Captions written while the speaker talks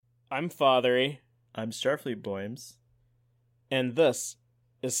I'm Fathery, I'm Starfleet Boyms. and this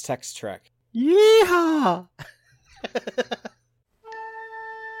is Text Trek. Yeehaw!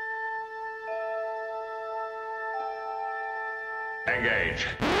 Engage.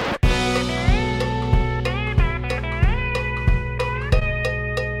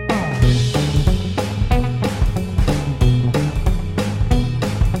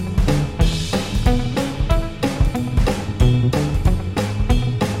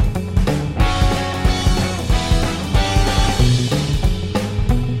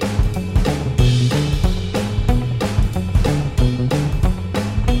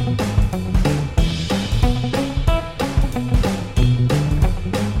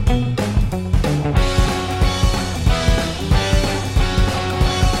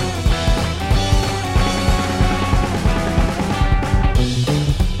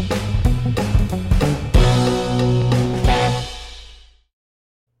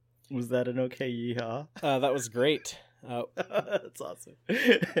 Was that an okay yeehaw? That was great. That's awesome.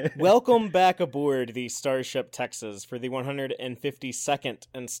 Welcome back aboard the Starship Texas for the 152nd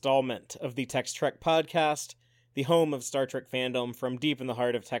installment of the Text Trek podcast, the home of Star Trek fandom from deep in the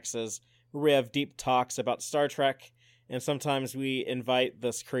heart of Texas, where we have deep talks about Star Trek, and sometimes we invite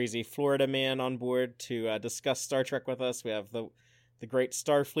this crazy Florida man on board to discuss Star Trek with us. We have the great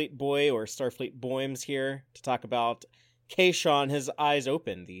Starfleet boy, or Starfleet Boyms, here to talk about Kayshawn, His Eyes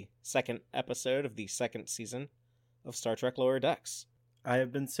Open, the second episode of the second season of Star Trek Lower Decks. I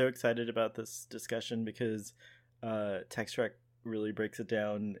have been so excited about this discussion because Text Trek really breaks it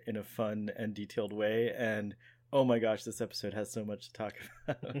down in a fun and detailed way, and oh my gosh, this episode has so much to talk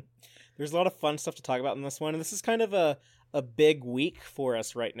about. There's a lot of fun stuff to talk about in this one, and this is kind of a big week for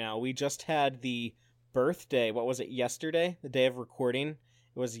us right now. We just had the birthday, what was it, yesterday? The day of recording.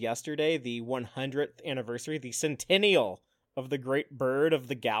 It was yesterday, the 100th anniversary, the centennial of the great bird of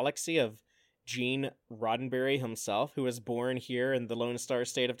the galaxy of Gene Roddenberry himself, who was born here in the Lone Star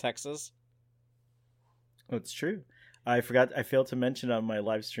State of Texas. It's true. I failed to mention on my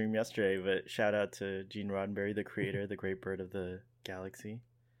live stream yesterday, but shout out to Gene Roddenberry, the creator, the great bird of the galaxy.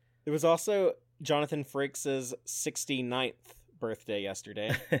 It was also Jonathan Frakes' 69th birthday yesterday.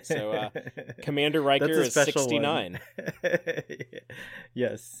 So Commander Riker is 69.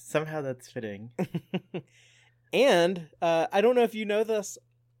 Yes, somehow that's fitting. And I don't know if you know this,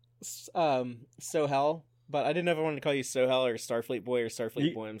 Sohel, but I didn't know if I wanted to call you Sohel or Starfleet Boy or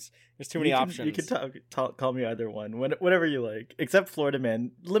Starfleet Boyms. There's too many options. You can call me either one, whatever you like, except Florida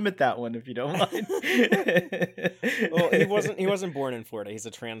Man. Limit that one if you don't mind. Well, he wasn't born in Florida. He's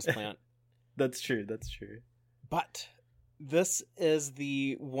a transplant. That's true. But this is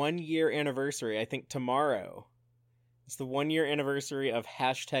the 1 year anniversary. I think tomorrow. It's the 1 year anniversary of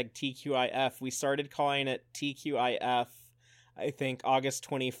hashtag TQIF. We started calling it TQIF, I think, August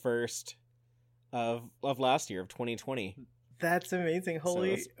 21st of last year, of 2020. That's amazing.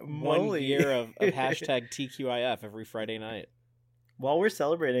 Holy so moly. 1 year of hashtag TQIF every Friday night. While we're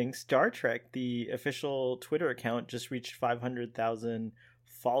celebrating, Star Trek, the official Twitter account, just reached 500,000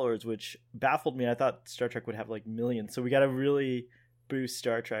 followers, which baffled me. I thought Star Trek would have like millions. So we got to really boost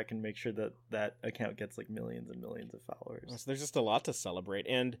Star Trek and make sure that account gets like millions and millions of followers. So there's just a lot to celebrate.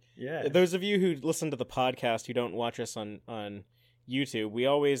 And yeah, those of you who listen to the podcast who don't watch us on YouTube, we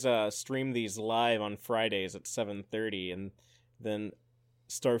always stream these live on Fridays at 7:30, and then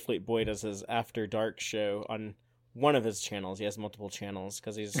Starfleet Boy does his After Dark show on one of his channels. He has multiple channels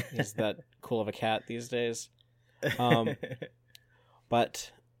because he's that cool of a cat these days.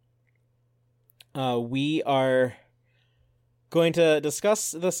 But we are going to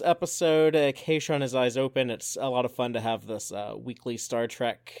discuss this episode, Kayshawn, His Eyes Open. It's a lot of fun to have this weekly Star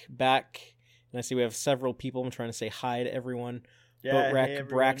Trek back. And I see we have several people. I'm trying to say hi to everyone. Yeah, Boatwreck, hey, everyone.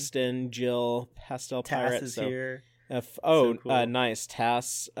 Braxton, Jill, Pastel Pirate. Tass is here. Cool. Nice,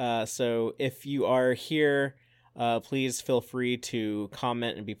 Tass. So if you are here, please feel free to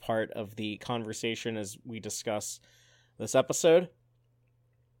comment and be part of the conversation as we discuss this episode.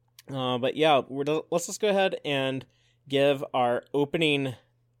 But yeah, let's just go ahead and give our opening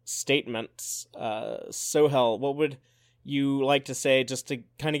statements. Sohel, what would you like to say, just to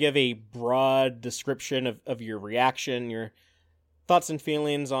kind of give a broad description of your reaction, your thoughts and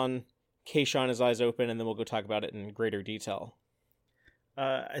feelings on Kayshawn, His Eyes Open, and then we'll go talk about it in greater detail.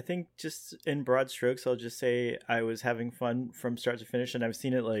 I think just in broad strokes, I'll just say I was having fun from start to finish, and I've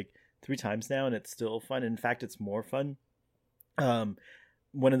seen it like 3 times now, and it's still fun. In fact, it's more fun.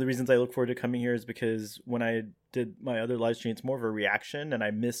 One of the reasons I look forward to coming here is because when I did my other live stream, it's more of a reaction, and I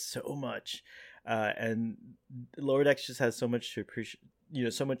miss so much. And Lower Decks just has so much to appreciate,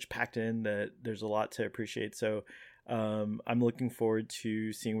 so much packed in that there's a lot to appreciate. So I'm looking forward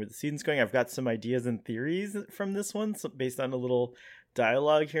to seeing where the season's going. I've got some ideas and theories from this one, so based on a little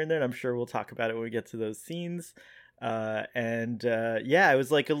dialogue here and there, and I'm sure we'll talk about it when we get to those scenes. I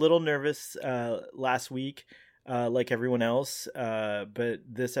was like a little nervous last week, like everyone else, but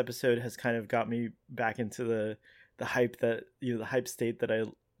this episode has kind of got me back into the hype that the hype state that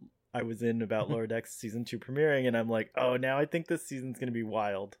I was in about Lower Decks season 2 premiering, and I'm like, oh, now I think this season's gonna be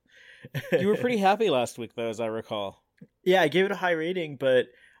wild. You were pretty happy last week, though, as I recall. Yeah, I gave it a high rating, but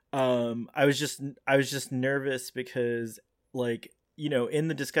I was just nervous because, like, in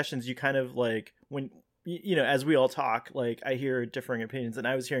the discussions, you kind of like when as we all talk, like I hear differing opinions, and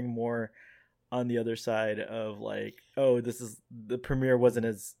I was hearing more on the other side of like, oh, the premiere wasn't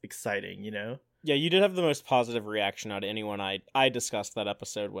as exciting, Yeah, you did have the most positive reaction out of anyone I discussed that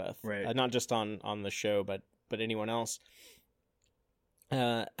episode with, right? Not just on the show, but anyone else.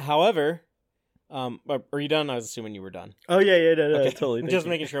 However, are you done? I was assuming you were done. Oh yeah, no, okay. Totally. Just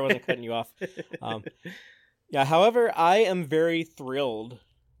making sure I wasn't cutting you off. Yeah. However, I am very thrilled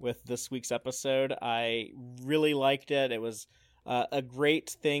with this week's episode. I really liked it. It was a great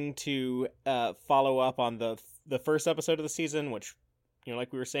thing to follow up on the first episode of the season, which,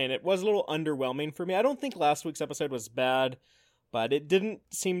 like we were saying, it was a little underwhelming for me. I don't think last week's episode was bad, but it didn't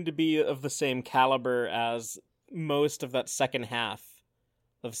seem to be of the same caliber as most of that second half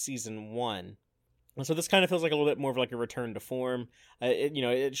of season 1. And so this kind of feels like a little bit more of like a return to form.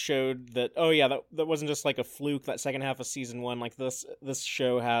 It showed that, oh yeah, that wasn't just like a fluke, that second half of season 1. Like this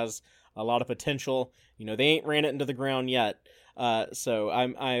show has a lot of potential. They ain't ran it into the ground yet. So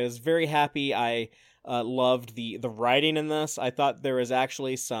I was very happy. I loved the writing in this. I thought there was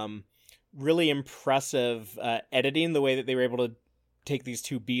actually some really impressive editing, the way that they were able to take these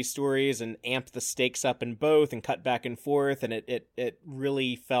two B stories and amp the stakes up in both and cut back and forth, and it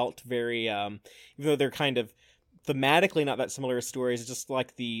really felt very even though they're kind of thematically not that similar stories, just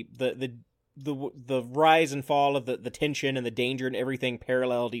like the rise and fall of the tension and the danger and everything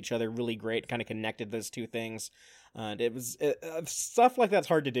paralleled each other really great, kind of connected those two things. And it was stuff like that's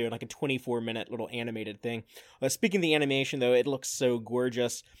hard to do in like a 24-minute little animated thing. Speaking of the animation, though, it looks so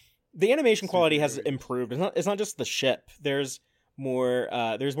gorgeous. The animation quality has improved. It's not just the ship. There's more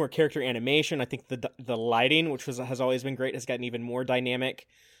character animation. I think the lighting, which has always been great, has gotten even more dynamic.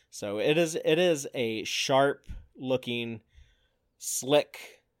 So it is a sharp looking,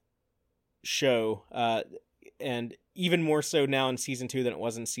 slick show, and even more so now in season 2 than it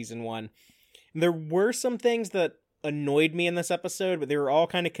was in season 1. And there were some things that annoyed me in this episode, but they were all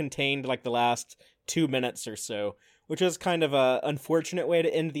kind of contained like the last 2 minutes or so, which was kind of a unfortunate way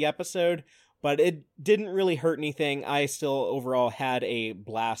to end the episode. But it didn't really hurt anything. I still overall had a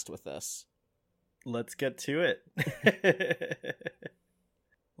blast with this. Let's get to it.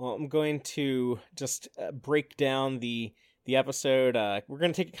 Well, I'm going to just break down the episode. We're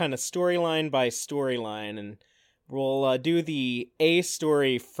going to take it kind of storyline by storyline, and we'll do the A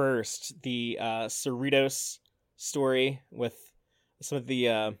story first, the Cerritos story, with some of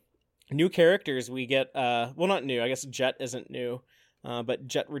the new characters we get. Well, not new. I guess Jet isn't new. But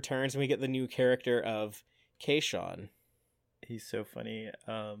Jet returns, and we get the new character of Kayshawn. He's so funny.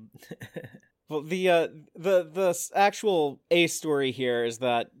 Well, the actual A story here is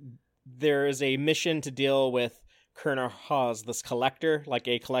that there is a mission to deal with Kurnar Hawes, this collector, like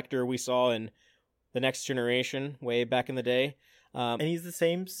a collector we saw in The Next Generation way back in the day. And he's the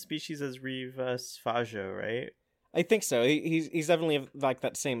same species as Rivas Fajo, right? I think so. He's definitely like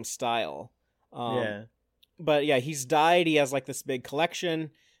that same style. Yeah. But yeah, he's died. He has like this big collection.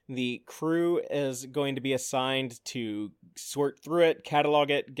 The crew is going to be assigned to sort through it,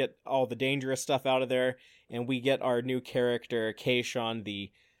 catalog it, get all the dangerous stuff out of there, and we get our new character, Kayshawn,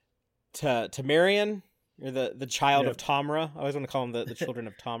 the Tamarian, or the child of Tamra. I always want to call him the children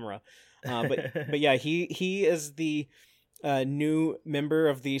of Tamra. But yeah, he is the new member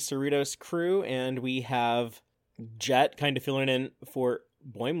of the Cerritos crew, and we have Jet kind of filling in for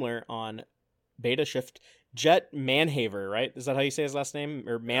Boimler on Beta Shift. Jet Manhaver, right? Is that how you say his last name?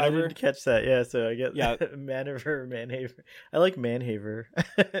 Or Manhaver? I didn't catch that. Yeah, so I get Manhaver. I like Manhaver.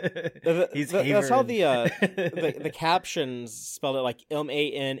 That's how the captions spelled it, like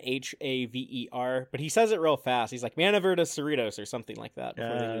Manhaver, but he says it real fast. He's like Manhaver to Cerritos or something like that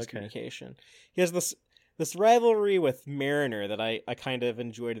before they lose communication. He has this rivalry with Mariner that I kind of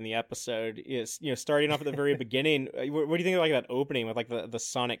enjoyed in the episode. Is starting off at the very beginning. What do you think of like that opening with like the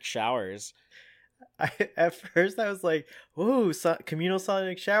sonic showers? At first I was like, "Whoa, communal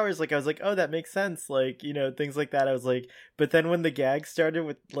sonic showers!" Like I was like, "Oh, that makes sense." Like things like that. I was like, but then when the gag started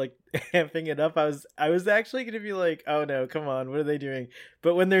with like amping it up, I was actually gonna be like, "Oh no, come on, what are they doing?"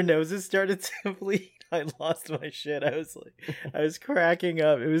 But when their noses started to bleed, I lost my shit. I was cracking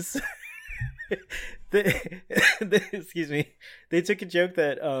up. It was excuse me. They took a joke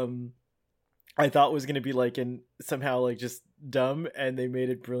that I thought was gonna be like somehow like just dumb, and they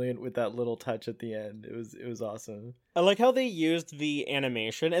made it brilliant with that little touch at the end. It was awesome. I like how they used the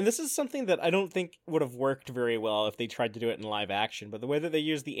animation, and this is something that I don't think would have worked very well if they tried to do it in live action, but the way that they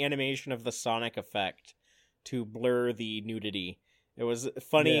used the animation of the sonic effect to blur the nudity, it was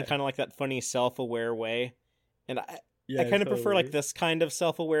funny, kind of like that funny self-aware way. And I kind of prefer like this kind of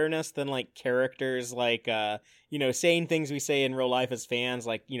self-awareness than like characters like saying things we say in real life as fans,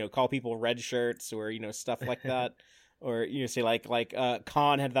 like call people red shirts or stuff like that. Or say like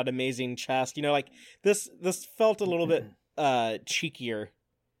Khan had that amazing chest, like this felt a little bit cheekier,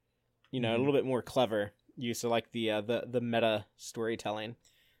 a little bit more clever use of like the meta storytelling.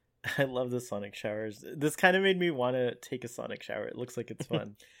 I love the sonic showers. This kind of made me want to take a sonic shower. It looks like it's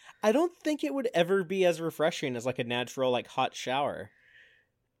fun. I don't think it would ever be as refreshing as like a natural like hot shower,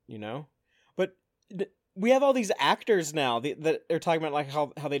 but we have all these actors now that are talking about like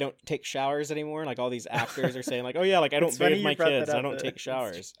how they don't take showers anymore. Like all these actors are saying like, oh yeah, like I don't bathe my kids, I don't take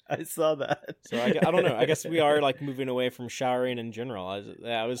showers. I saw that. So I don't know. I guess we are like moving away from showering in general.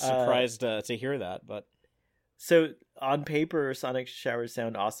 I was surprised to hear that, but so on paper, sonic showers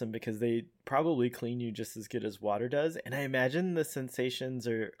sound awesome because they probably clean you just as good as water does, and I imagine the sensations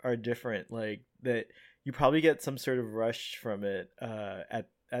are different. Like that, you probably get some sort of rush from it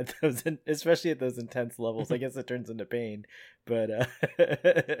at those, especially at those intense levels. I guess it turns into pain, but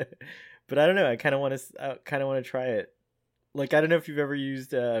but I don't know. I kind of want to try it. Like I don't know if you've ever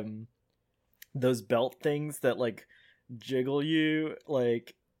used those belt things that like jiggle you,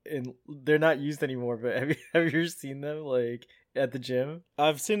 like, and they're not used anymore. But have you ever seen them like at the gym?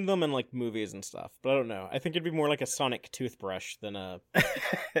 I've seen them in like movies and stuff, but I don't know. I think it'd be more like a sonic toothbrush than a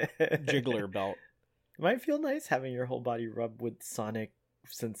jiggler belt. It might feel nice having your whole body rubbed with sonic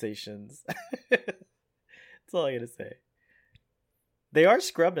sensations. That's all I gotta say. They are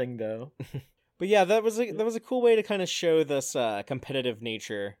scrubbing though. But yeah, that was a cool way to kind of show this competitive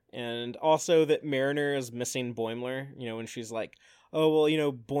nature, and also that Mariner is missing Boimler. When she's like, "Oh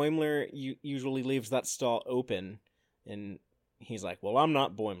well, Boimler usually leaves that stall open," and he's like, "Well, I'm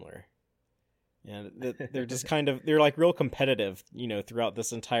not Boimler." And they're just they're like real competitive, throughout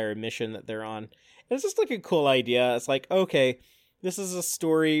this entire mission that they're on. And it's just like a cool idea. It's like, okay, this is a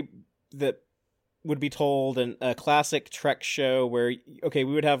story that would be told in a classic Trek show where, okay,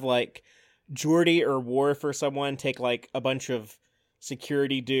 we would have like Geordi or Worf or someone take like a bunch of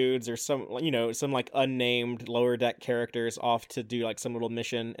security dudes or some like unnamed lower deck characters off to do like some little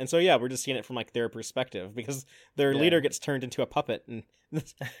mission. And so, yeah, we're just seeing it from like their perspective because their leader gets turned into a puppet. And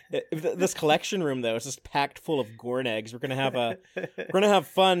this collection room though is just packed full of Gorn eggs. We're going to have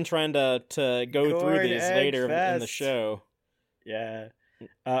fun trying to go through these later in the show. Yeah.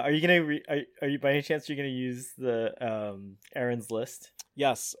 Are you are you by any chance you're gonna use the Aaron's list?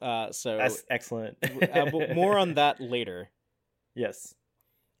 Yes. So that's excellent. More on that later. Yes.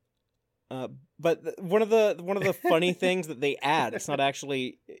 But one of the funny things that they add, it's not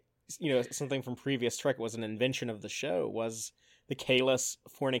actually something from previous Trek, it was an invention of the show, was the Kahless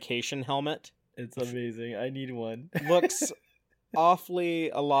fornication helmet. It's amazing. I need one. Looks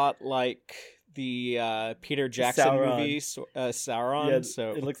awfully a lot like the Peter Jackson Sauron movie, Sauron. Yeah,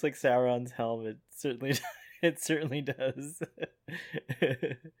 so it looks like Sauron's helmet. It certainly does.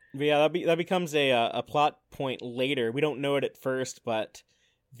 But yeah, that becomes a plot point later. We don't know it at first, but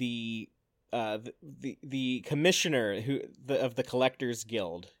the commissioner of the Collectors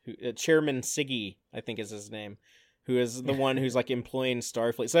Guild, Chairman Siggy, I think is his name, who is the one who's like employing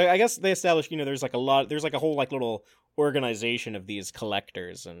Starfleet. So I guess they established, there's like a whole like little organization of these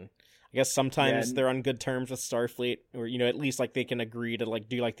collectors, and I guess sometimes they're on good terms with Starfleet, or at least like they can agree to like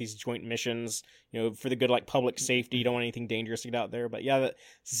do like these joint missions, for the good like public safety. You don't want anything dangerous to get out there. But yeah,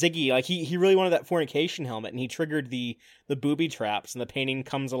 Ziggy, like he really wanted that fornication helmet, and he triggered the booby traps, and the painting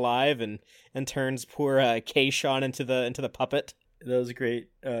comes alive and turns poor Kayshawn into the puppet. That was a great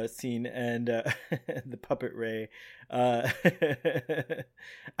scene, and the puppet Ray. I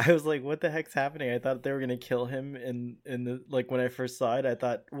was like, "What the heck's happening?" I thought they were gonna kill him in the like when I first saw it. I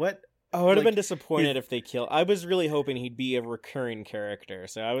thought, "What?" I would have been disappointed if they killed. I was really hoping he'd be a recurring character,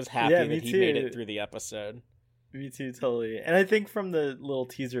 so I was happy that he made it through the episode. Me too, totally. And I think from the little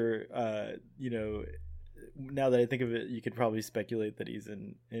teaser, now that I think of it, you could probably speculate that he's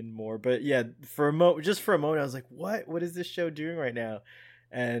in more. But yeah, just for a moment, I was like, what is this show doing right now?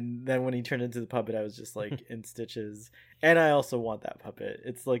 And then when he turned into the puppet, I was just like in stitches. And I also want that puppet.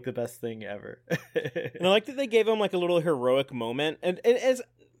 It's like the best thing ever. And I like that they gave him like a little heroic moment. And as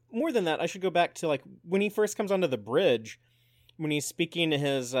more than that, I should go back to like when he first comes onto the bridge, when he's speaking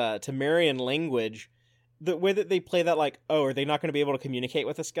his Temerian language, the way that they play that, like, oh, are they not going to be able to communicate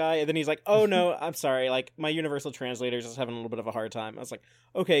with this guy? And then he's like, oh no, I'm sorry, like my universal translator is just having a little bit of a hard time. I was like,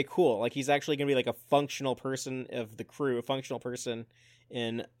 okay, cool. Like he's actually going to be like a functional person of the crew, a functional person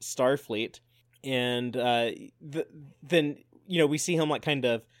in Starfleet. And then, you know, we see him like kind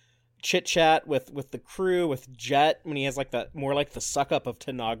of chit chat with the crew, with Jet, when he has like that more like the suck up of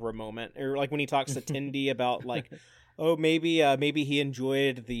Tanagra moment, or like when he talks to Tendi about like, oh, maybe he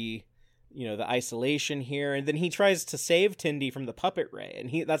enjoyed the, you know, the isolation here, and then he tries to save Tendi from the puppet ray,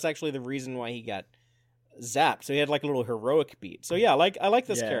 and that's actually the reason why he got zapped. So he had like a little heroic beat. So yeah, I like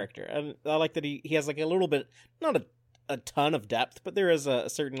this character, and I like that he has like a little bit, not a ton of depth, but there is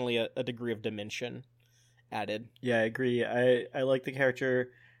certainly a degree of dimension added. Yeah, I agree. I like the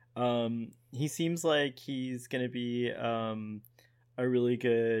character. He seems like he's gonna be a really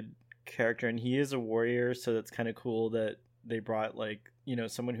good character, and he is a warrior, so that's kind of cool that they brought like, you know,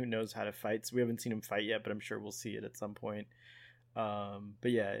 someone who knows how to fight. So we haven't seen him fight yet, but I'm sure we'll see it at some point.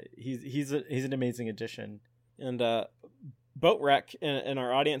 But yeah, he's an amazing addition. And Boatwreck in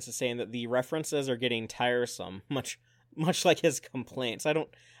our audience is saying that the references are getting tiresome, much like his complaints. I don't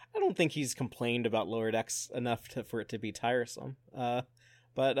think he's complained about Lower Decks enough for it to be tiresome.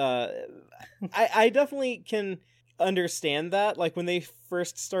 But I definitely can understand that. Like when they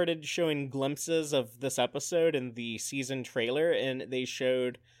first started showing glimpses of this episode in the season trailer, and they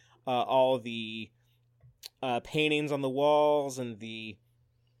showed all the paintings on the walls and the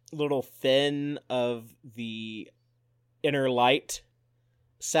little fin of the Inner Light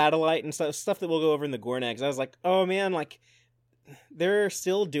satellite and stuff that we'll go over in the Gornags, I was like, oh man, like they're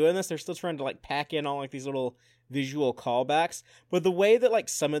still doing this. They're still trying to like pack in all like these little visual callbacks, but the way that like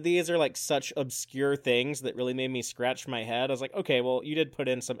some of these are like such obscure things that really made me scratch my head. I was like, okay, well, you did put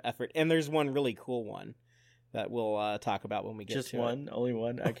in some effort, and there's one really cool one that we'll talk about when we get just to one it. Only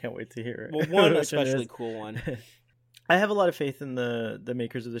one. I can't wait to hear it. Well, one especially cool one. I have a lot of faith in the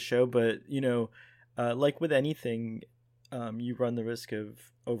makers of the show, but you know, like with anything, you run the risk of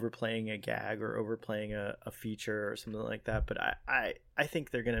overplaying a gag or overplaying a feature or something like that. But I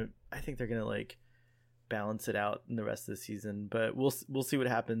think they're gonna like balance it out in the rest of the season, but we'll see what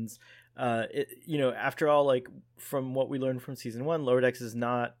happens. You know, after all, like from what we learned from season 1, Lower Decks is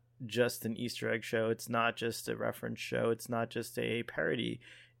not just an Easter egg show. It's not just a reference show. It's not just a parody.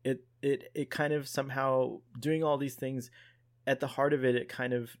 It kind of somehow doing all these things at the heart of it. It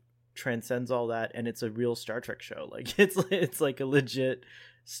kind of transcends all that, and it's a real Star Trek show. Like it's like a legit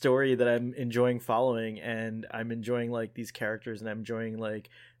story that I'm enjoying following, and I'm enjoying like these characters, and I'm enjoying like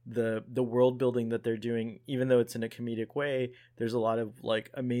the world building that they're doing. Even though it's in a comedic way, there's a lot of like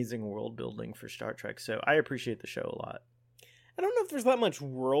amazing world building for Star Trek, so I appreciate the show a lot. I don't know if there's that much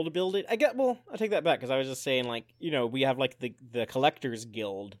world building. I'll take that back, because I was just saying, like, you know, we have like the Collectors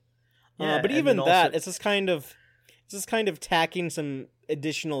Guild, but even that, also, it's just kind of tacking some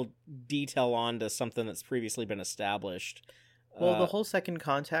additional detail onto something that's previously been established. Well, the whole Second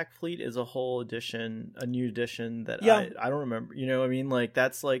Contact fleet is a whole edition, a new edition that I don't remember. You know what I mean? Like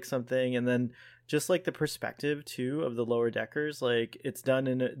that's like something, and then just like the perspective too of the Lower Deckers, like it's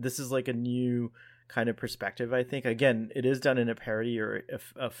done this is like a new kind of perspective. I think again, it is done in a parody or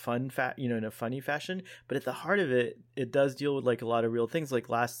a fun in a funny fashion, but at the heart of it, it does deal with like a lot of real things. Like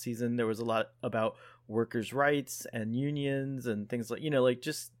last season, there was a lot about workers' rights and unions and things like, you know, like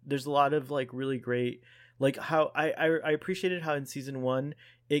just there's a lot of like really great. Like how I appreciated how in season 1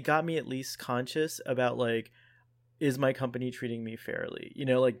 it got me at least conscious about like, is my company treating me fairly? You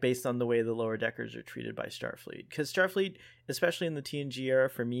know, like based on the way the Lower Deckers are treated by Starfleet. Because Starfleet, especially in the TNG era,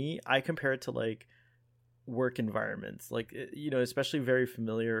 for me, I compare it to like work environments, like, you know, especially very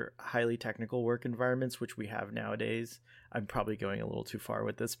familiar, highly technical work environments, which we have nowadays. I'm probably going a little too far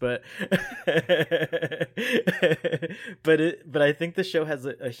with this, but but I think the show has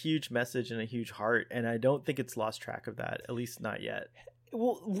a huge message and a huge heart, and I don't think it's lost track of that, at least not yet.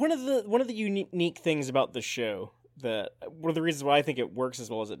 Well, one of the unique things about the show, that one of the reasons why I think it works as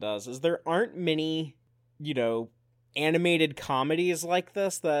well as it does, is there aren't many, you know, animated comedies like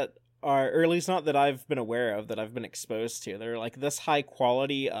this that are, or at least not that I've been aware of, that I've been exposed to. They're like this high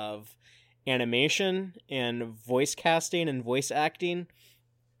quality of animation and voice casting and voice acting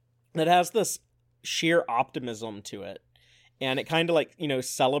that has this sheer optimism to it, and it kind of like, you know,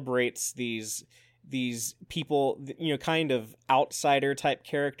 celebrates these these people, you know, kind of outsider type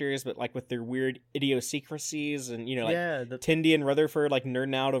characters, but like with their weird idiosyncrasies, and you know, like Tendi and Rutherford like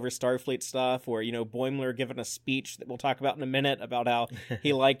nerding out over Starfleet stuff, or you know, Boimler giving a speech that we'll talk about in a minute about how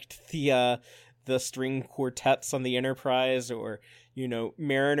he liked the string quartets on the Enterprise, or you know,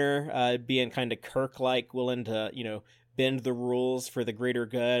 Mariner being kind of Kirk-like, willing to, you know, bend the rules for the greater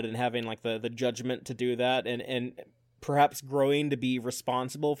good, and having like the judgment to do that, and perhaps growing to be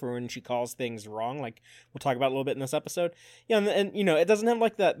responsible for when she calls things wrong, like we'll talk about a little bit in this episode. Yeah, and you know, it doesn't have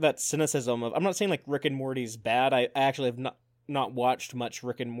like that cynicism of, I'm not saying like Rick and Morty's bad. I actually have not watched much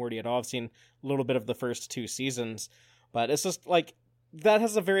Rick and Morty at all. I've seen a little bit of the first 2 seasons, but it's just like, that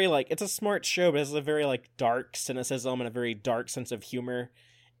has a very like, it's a smart show, but it has a very like dark cynicism and a very dark sense of humor.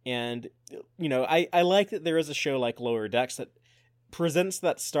 And you know, I like that there is a show like Lower Decks that presents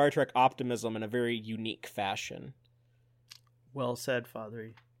that Star Trek optimism in a very unique fashion. Well said,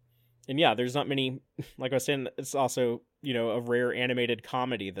 Fathery. And yeah, there's not many, like I was saying, it's also, you know, a rare animated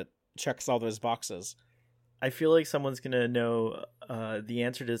comedy that checks all those boxes. I feel like someone's gonna know the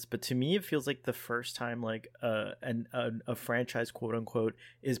answer to this, but to me, it feels like the first time like a franchise, quote unquote,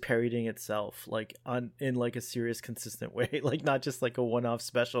 is parodying itself, like in like a serious, consistent way, like not just like a one-off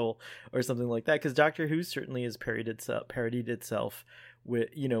special or something like that. Because Doctor Who certainly has parodied itself with,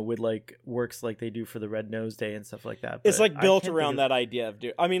 you know, with like works like they do for the Red Nose Day and stuff like that. But it's like built around that idea of,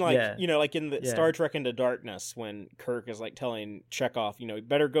 I mean, like, yeah. you know, like in the Star Trek Into Darkness, when Kirk is like telling Chekhov, you know,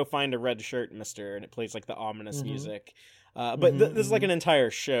 better go find a red shirt, mister, and it plays like the ominous music. But this is like an entire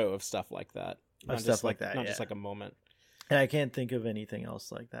show of stuff like that. Not just like a moment. And I can't think of anything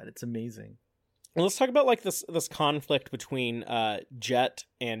else like that. It's amazing. Well, let's talk about like this conflict between Jet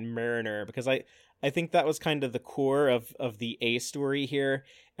and Mariner, because I think that was kind of the core of the A story here,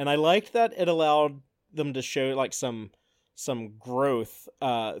 and I liked that it allowed them to show like some growth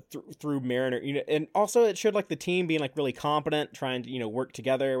through Mariner, you know, and also it showed like the team being like really competent, trying to, you know, work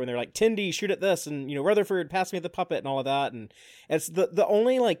together when they're like, Tendi, shoot at this, and you know, Rutherford, pass me the puppet, and all of that. And it's the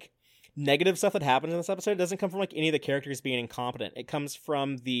only like negative stuff that happens in this episode doesn't come from like any of the characters being incompetent. It comes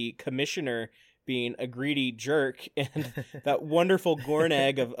from the commissioner being a greedy jerk, and that wonderful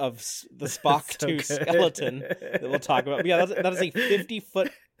Gornag of the Spock 2 skeleton that we'll talk about. But yeah, that is a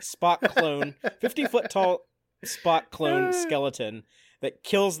 50-foot Spock clone, 50-foot tall Spock clone skeleton that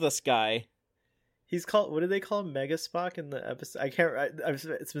kills this guy. He's called, what do they call him? Mega Spock in the episode? I can't.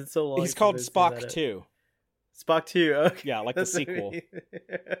 It's been so long. He's called Spock 2. Spock 2. Okay. Yeah, like the sequel.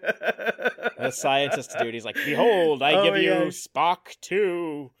 The scientist dude. He's like, behold, I give you Spock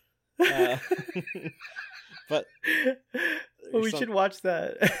 2. But we should watch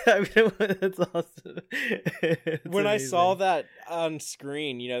that. I mean, that's awesome. When amazing. I saw that on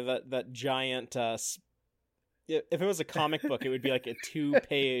screen, you know, that giant if it was a comic book, it would be like a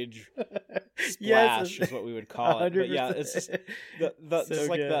 2-page splash, is what we would call it. 100%. But yeah, it's just just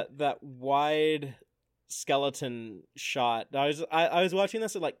like that wide skeleton shot. I was watching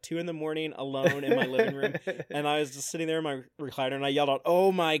this at like 2 a.m. alone in my living room, and I was just sitting there in my recliner, and I yelled out,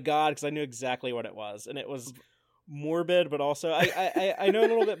 "Oh my god!" because I knew exactly what it was, and it was morbid, but also I know a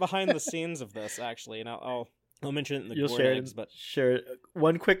little bit behind the scenes of this actually, and I'll mention it in the Gornags. But sure.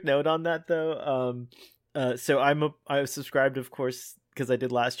 One quick note on that though. So I subscribed, of course, because I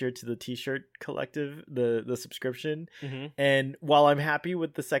did last year, to the T-shirt collective, the subscription. Mm-hmm. And while I'm happy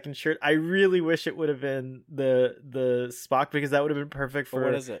with the second shirt, I really wish it would have been the Spock, because that would have been perfect for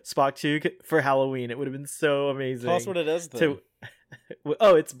what is it? Spock 2 for Halloween. It would have been so amazing. Tell us what it is then.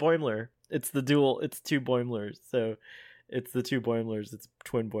 It's Boimler. It's the dual. It's 2 Boimlers. So it's the 2 Boimlers. It's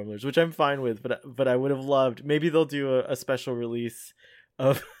twin Boimlers, which I'm fine with. But I would have loved. Maybe they'll do a special release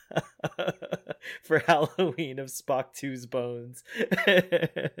of for Halloween of Spock 2's bones.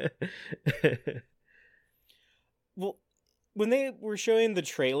 Well, when they were showing the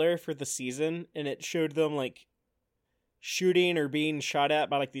trailer for the season, and it showed them like shooting or being shot at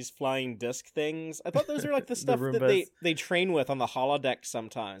by like these flying disc things, I thought those were like the stuff that they train with on the holodeck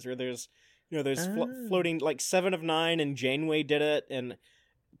sometimes, where there's, you know, there's floating, like 7 of 9 and Janeway did it, and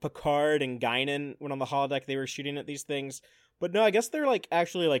Picard and Guinan went on the holodeck. They were shooting at these things. But no, I guess they're like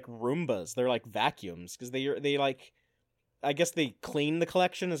actually like Roombas. They're like vacuums, because they like, I guess they clean the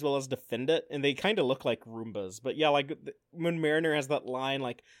collection as well as defend it, and they kind of look like Roombas. But yeah, like when Mariner has that line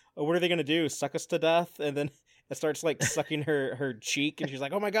like, "Oh, what are they gonna do? Suck us to death?" And then it starts like sucking her cheek, and she's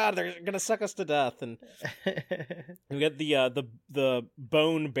like, "Oh my god, they're gonna suck us to death!" And we get the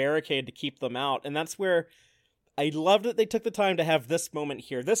bone barricade to keep them out, and that's where I love that they took the time to have this moment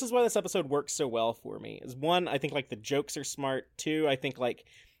here. This is why this episode works so well for me. Is 1, I think like the jokes are smart. 2, I think like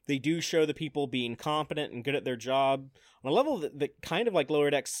they do show the people being competent and good at their job on a level that kind of like Lower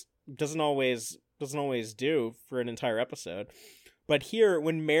Decks doesn't always doesn't always do for an entire episode. But here,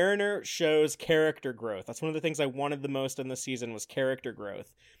 when Mariner shows character growth, that's one of the things I wanted the most in this season was character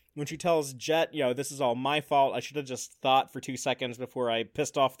growth. When she tells Jet, this is all my fault. I should have just thought for 2 seconds before I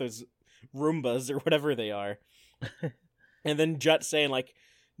pissed off those Roombas or whatever they are. And then Jet saying like,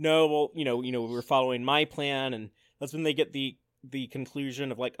 no, well, we were following my plan. And that's when they get the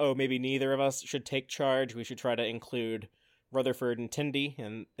conclusion of like, oh, maybe neither of us should take charge. We should try to include Rutherford and Tendi.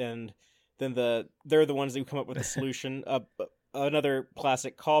 And then they're the ones who come up with a solution. Another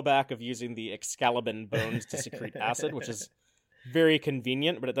classic callback of using the Excalibur bones to secrete acid, which is very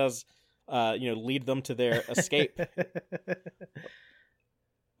convenient, but it does, lead them to their escape.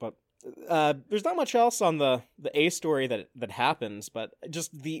 But there's not much else on the A story that happens, but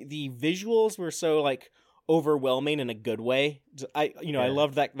just the visuals were so like overwhelming in a good way. I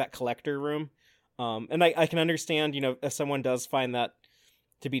loved that collector room, and I can understand if someone does find that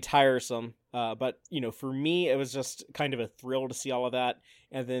to be tiresome, but for me it was just kind of a thrill to see all of that,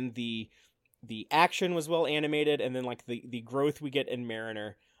 and then the action was well animated, and then like the growth we get in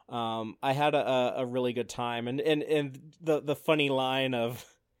Mariner. I had a really good time, and the funny line of,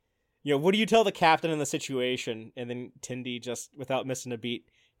 what do you tell the captain in the situation? And then Tendi, just without missing a beat,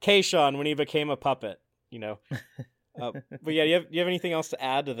 Kayshawn when he became a puppet. But yeah, you have anything else to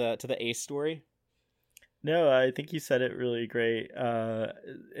add to the Ace story? No, I think you said it really great.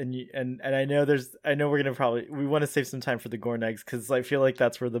 And I know we're gonna we want to save some time for the Gornegs because I feel like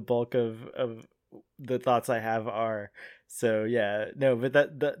that's where the bulk of the thoughts I have are. So yeah, no, but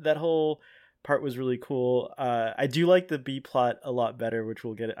that whole part was really cool. I do like the B plot a lot better, which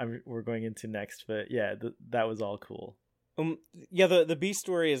we're going into next. But yeah, that was all cool. Yeah, the B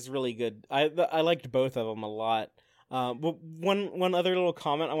story is really good. I liked both of them a lot. But one other little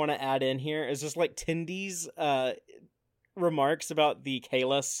comment I want to add in here is just like Tendi's remarks about the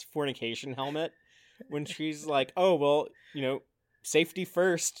Kahless fornication helmet when she's like, oh, well, safety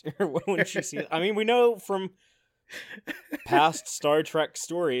first. When she sees, I mean, we know from past Star Trek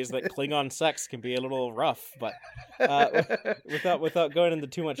stories that Klingon sex can be a little rough, but without going into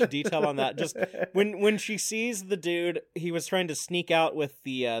too much detail on that, just when she sees the dude, he was trying to sneak out with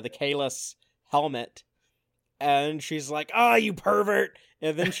the Kahless helmet. And she's like, you pervert.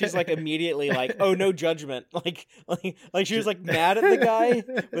 And then she's like immediately like, oh, no judgment. Like she was like mad at the guy,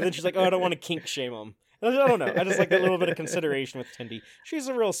 but then she's like, oh, I don't want to kink shame him. I don't know. I just like that little bit of consideration with Tendi. She's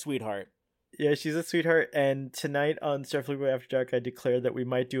a real sweetheart. Yeah, she's a sweetheart. And tonight on Starfleet After Dark, I declared that we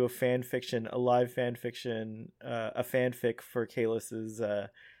might do a live fan fiction, a fanfic for Kahless's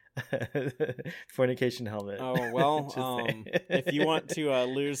fornication helmet. Oh, well, if you want to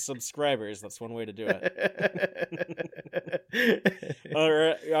lose subscribers, that's one way to do it.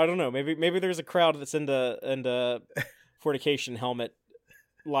 Or I don't know, maybe there's a crowd that's into fornication helmet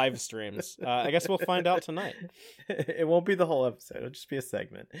live streams. I guess we'll find out tonight. It won't be the whole episode, it'll just be a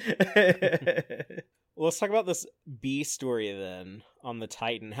segment. Well, let's talk about this B story then on the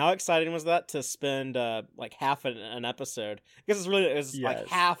Titan. How exciting was that to spend like half an episode? I guess it's like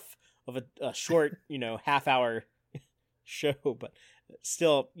half of a short, half-hour show, but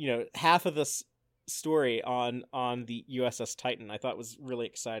still, half of this story on the USS Titan I thought was really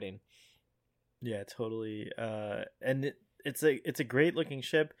exciting. Yeah, totally. And it's a great looking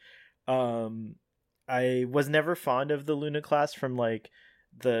ship. I was never fond of the Luna class from like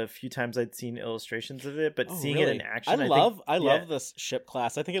the few times I'd seen illustrations of it, but seeing really? it in action, I love this ship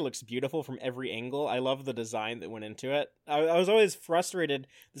class. I think it looks beautiful from every angle. I love the design that went into it. I was always frustrated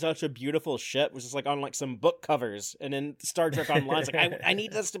that such a beautiful ship was just like on like some book covers, and in Star Trek Online, it's like I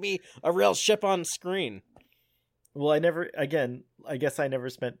need this to be a real ship on screen. Well, I guess I never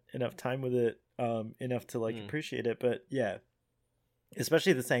spent enough time with it, enough to like appreciate it. But yeah,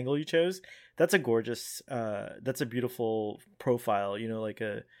 especially this angle you chose, that's a gorgeous, that's a beautiful profile,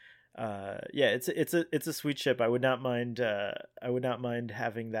 it's a sweet ship. I would not mind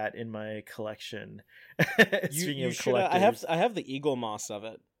having that in my collection. Speaking of collectors, I have the Eagle Moss of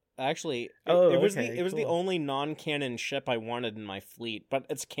it. Actually, it was the only non-canon ship I wanted in my fleet, but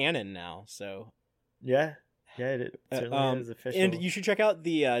it's canon now, so yeah. Yeah, it certainly is official. And you should check out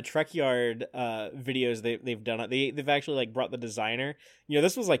the Trek Yard videos they've done. They've actually like brought the designer.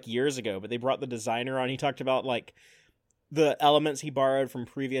 This was like years ago, but they brought the designer on. He talked about like the elements he borrowed from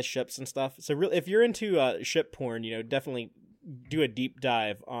previous ships and stuff. So really, if you're into ship porn, definitely do a deep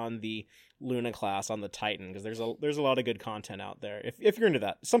dive on the Luna class on the Titan, because there's a lot of good content out there. If you're into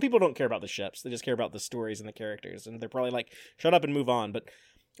that, some people don't care about the ships; they just care about the stories and the characters, and they're probably like, "Shut up and move on." But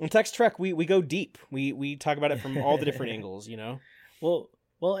on Text Trek, we go deep. We talk about it from all the different angles, Well,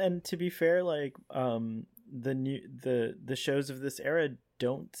 and to be fair, like the shows of this era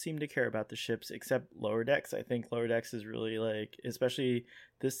don't seem to care about the ships except Lower Decks. I think Lower Decks is really like, especially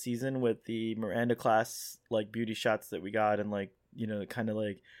this season with the Miranda class like beauty shots that we got, and like, you know, kind of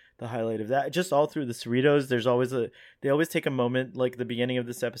like the highlight of that. Just all through the Cerritos, there's always they always take a moment. Like the beginning of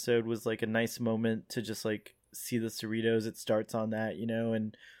this episode was like a nice moment to just like see the Cerritos. It starts on that, you know.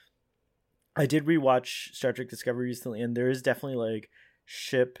 And I did rewatch Star Trek Discovery recently, and there is definitely like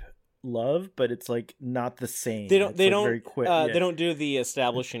ship love, but it's like not the same. They don't very quick. they don't do the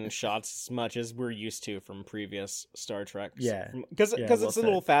establishing shots as much as we're used to from previous Star Treks. Yeah, because well it's a said.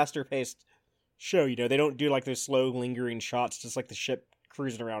 little faster paced show. You know, they don't do like those slow lingering shots, just like the ship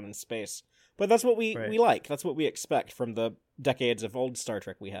cruising around in space. But that's what we like. That's what we expect from the decades of old Star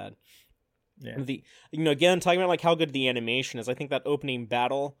Trek we had. Yeah. Again, talking about like how good the animation is. I think that opening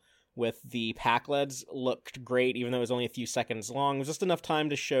battle with the Pakleds looked great, even though it was only a few seconds long. It was just enough time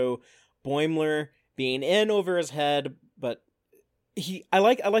to show Boimler being in over his head, but I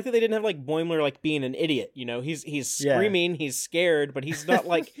like that they didn't have like Boimler like being an idiot. You know, he's screaming, he's scared, but he's not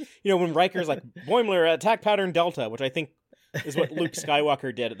like, you know, when Riker's like, Boimler, attack pattern Delta, which I think is what Luke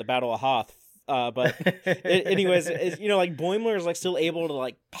Skywalker did at the Battle of Hoth. But anyways, you know, like Boimler is like still able to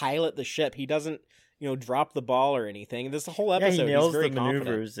like pilot the ship. He doesn't, you know, drop the ball or anything. This whole episode, he nails he's very the confident.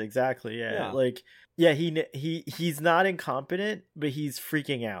 maneuvers exactly. Yeah, like he's not incompetent, but he's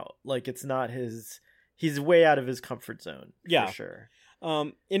freaking out. Like it's not his. He's way out of his comfort zone. Yeah, for sure.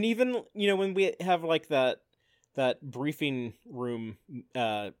 And even, you know, when we have like that briefing room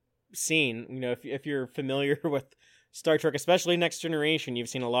scene, you know, if you're familiar with Star Trek, especially Next Generation, you've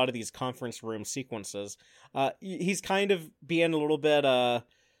seen a lot of these conference room sequences. He's kind of being a little bit of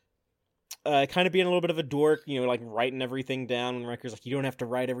a dork, you know, like writing everything down. And Riker's like, you don't have to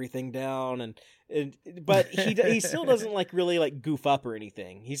write everything down, but he still doesn't like really like goof up or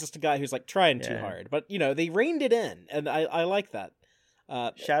anything. He's just a guy who's like trying too hard. But you know, they reined it in, and I like that.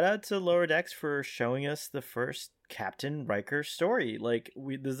 Shout out to Lower Decks for showing us the first Captain Riker story. Like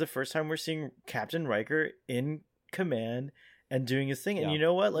this is the first time we're seeing Captain Riker in command and doing his thing. And you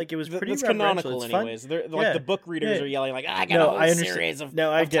know what? Like it was pretty canonical, it's anyways. Fun. Like the book readers are yelling like, I got a whole series of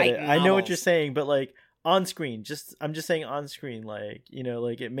I get Titan it. I know what novels. you're saying, but like on screen, I'm just saying on screen, like, you know,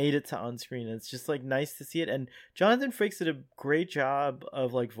 like it made it to on screen. It's just like nice to see it. And Jonathan Frakes did a great job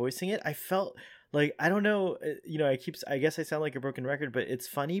of like voicing it. I felt like, I don't know, you know, I guess I sound like a broken record, but it's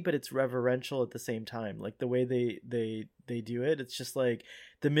funny, but it's reverential at the same time. Like the way they do it, it's just like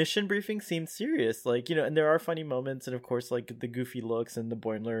the mission briefing seems serious, like, you know, and there are funny moments, and of course like the goofy looks and the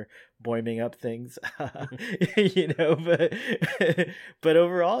Boimler boiming up things, you know, but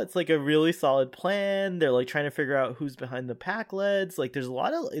overall it's like a really solid plan. They're like trying to figure out who's behind the Pakleds. Like there's a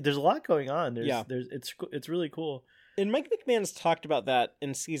lot going on. It's really cool. And Mike McMahon's talked about that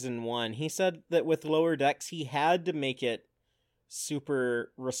in season 1. He said that with Lower Decks, he had to make it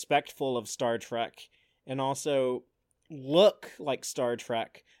super respectful of Star Trek and also look like Star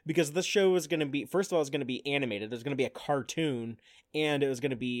Trek, because this show was going to be, first of all, it was going to be animated. There's going to be a cartoon, and it was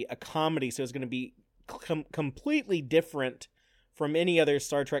going to be a comedy, so it was going to be completely different from any other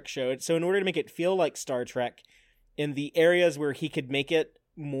Star Trek show. So in order to make it feel like Star Trek, in the areas where he could make it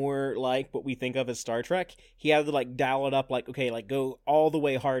more like what we think of as Star Trek, he had to like dial it up, like, okay, like go all the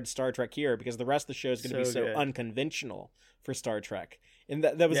way hard Star Trek here, because the rest of the show is going to be so unconventional for Star Trek. And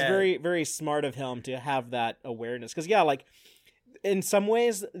that was very, very smart of him to have that awareness, because like in some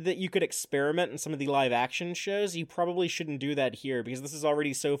ways that you could experiment in some of the live action shows, you probably shouldn't do that here, because this is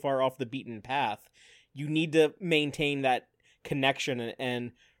already so far off the beaten path. You need to maintain that connection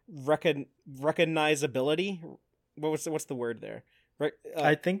and recognizability. What's the word there?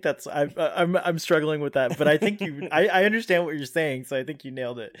 I think that's I'm struggling with that, but I think I understand what you're saying, so I think you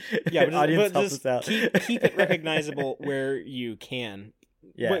nailed it. Yeah, audience, help us out. keep it recognizable where you can.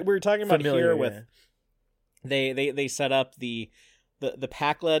 Yeah, what we're talking about familiar, here with they set up the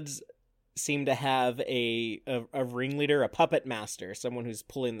Pakleds seem to have a ringleader, a puppet master, someone who's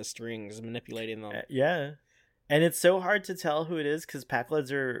pulling the strings, manipulating them. Yeah. And it's so hard to tell who it is, because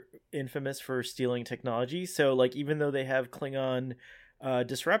Pakleds are infamous for stealing technology. So, like, even though they have Klingon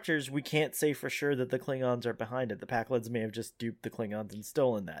disruptors, we can't say for sure that the Klingons are behind it. The Pakleds may have just duped the Klingons and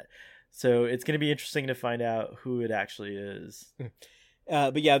stolen that. So it's going to be interesting to find out who it actually is.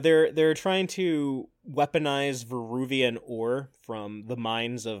 But yeah, they're trying to weaponize Veruvian ore from the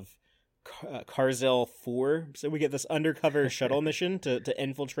mines of Karzel 4. So we get this undercover shuttle mission to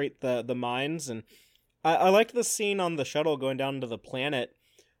infiltrate the mines, and I liked the scene on the shuttle going down to the planet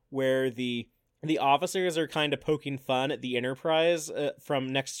where the the officers are kind of poking fun at the Enterprise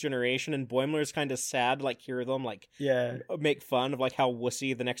from Next Generation, and Boimler's kind of sad to, like, hear them, like, make fun of, like, how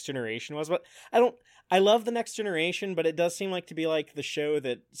wussy the Next Generation was. But I love the Next Generation, but it does seem like to be, like, the show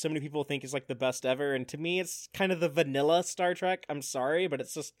that so many people think is, like, the best ever, and to me, it's kind of the vanilla Star Trek. I'm sorry, but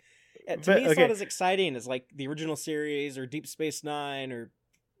it's just, to me, it's not as exciting as, like, the original series, or Deep Space Nine, or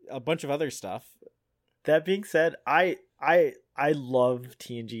a bunch of other stuff. That being said, I love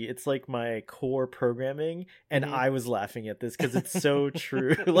TNG. It's like my core programming, and I was laughing at this because it's so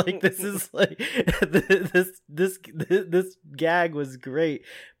true. Like, this is like this gag was great,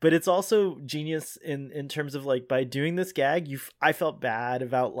 but it's also genius in terms of, like, by doing this gag, I felt bad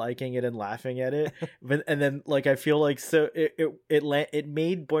about liking it and laughing at it, and then, like, I feel like it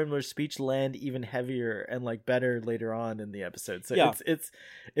made Boimler's speech land even heavier and, like, better later on in the episode. So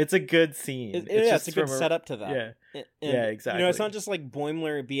it's a good scene. It's a good setup to that. Yeah. And, exactly. You know, it's not just like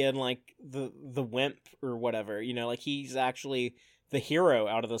Boimler being like the wimp or whatever. You know, like, he's actually the hero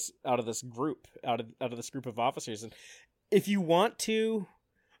out of this group of officers. And if you want to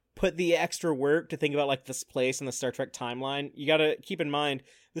put the extra work to think about, like, this place in the Star Trek timeline, you got to keep in mind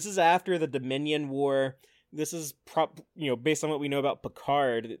this is after the Dominion War. This is based on what we know about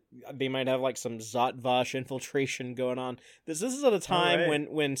Picard, they might have, like, some Zot-Vash infiltration going on. This is at a time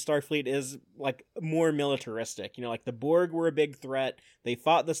when Starfleet is, like, more militaristic. You know, like, the Borg were a big threat. They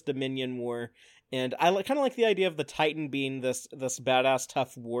fought this Dominion War, and I kind of like the idea of the Titan being this badass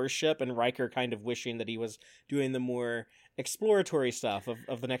tough warship, and Riker kind of wishing that he was doing the more exploratory stuff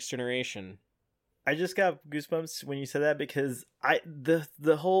of the Next Generation. I just got goosebumps when you said that, because this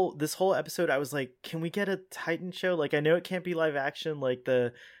whole episode I was like, can we get a Titan show? Like, I know it can't be live action, like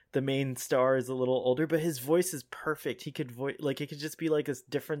the main star is a little older, but his voice is perfect. He could it could just be like this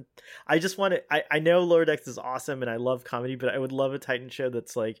different. I just want it. I know Lower Decks is awesome and I love comedy, but I would love a Titan show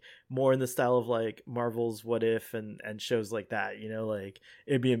that's, like, more in the style of, like, Marvel's What If and shows like that, you know, like,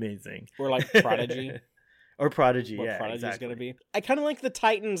 it'd be amazing. Or like Prodigy. Or Prodigy, what yeah, Prodigy's exactly. gonna be. I kind of like the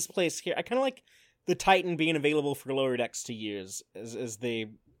Titan's place here. I kind of like the Titan being available for Lower Decks to use as they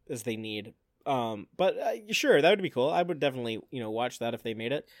need. But sure, that would be cool. I would definitely, watch that if they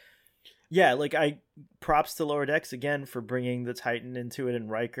made it. Yeah, like, props to Lower Decks again for bringing the Titan into it, and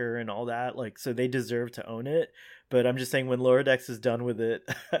Riker and all that. Like, so they deserve to own it. But I'm just saying, when Lower Decks is done with it,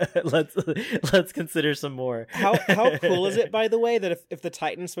 let's consider some more. How cool is it, by the way, that if the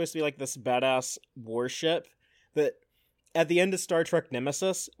Titan's supposed to be, like, this badass warship, that at the end of Star Trek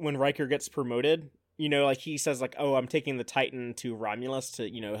Nemesis, when Riker gets promoted, like, he says, like, oh, I'm taking the Titan to Romulus to,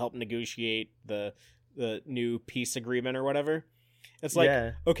 help negotiate the new peace agreement or whatever. It's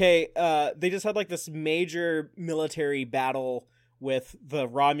like, okay, they just had, like, this major military battle with the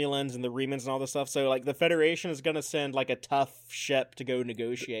Romulans and the Remans and all this stuff. So, like, the Federation is going to send, like, a tough ship to go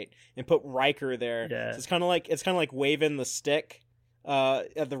negotiate and put Riker there. Yeah. So it's kind of like waving the stick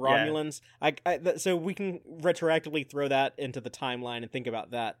at the Romulans. So we can retroactively throw that into the timeline and think about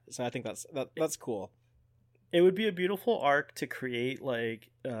that. So I think that's cool. It would be a beautiful arc to create,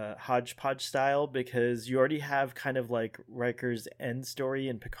 like, hodgepodge style, because you already have kind of, like, Riker's end story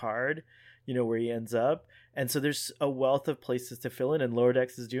in Picard, where he ends up. And so there's a wealth of places to fill in, and Lower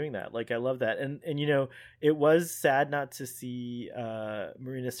Decks is doing that. Like, I love that. And it was sad not to see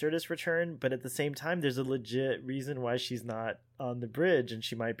Marina Sirtis return, but at the same time, there's a legit reason why she's not on the bridge and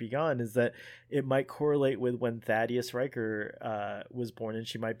she might be gone, is that it might correlate with when Thaddeus Riker was born, and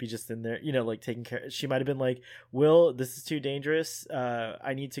she might be just in there, like, taking care. She might have been like, Will, this is too dangerous.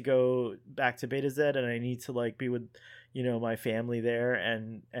 I need to go back to Beta Z, and I need to, like, be with my family there,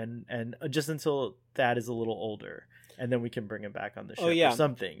 and just until Thad is a little older, and then we can bring him back on the show or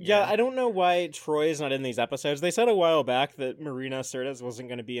something. Yeah, I don't know why Troy is not in these episodes. They said a while back that Marina Sirtis wasn't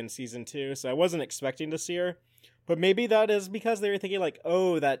going to be in season 2, so I wasn't expecting to see her. But maybe that is because they were thinking, like,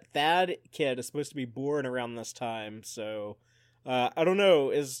 oh, that Thad kid is supposed to be born around this time, so I don't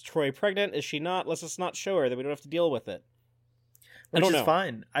know. Is Troy pregnant? Is she not? Let's just not show her, that we don't have to deal with it. Which is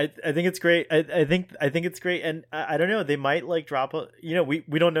fine. I think it's great. I think it's great, and I don't know. They might, like, drop a.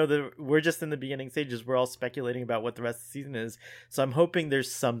 We don't know we're just in the beginning stages. We're all speculating about what the rest of the season is. So I'm hoping there's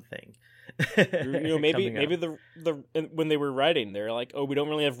something. Maybe the when they were writing, they're like, oh, we don't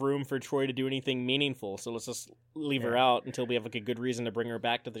really have room for Troy to do anything meaningful, so let's just leave her out until we have, like, a good reason to bring her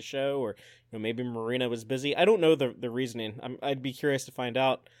back to the show, or maybe Marina was busy. I don't know the reasoning. I'd be curious to find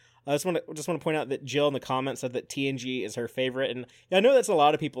out. I just want to point out that Jill in the comments said that TNG is her favorite, and I know that's a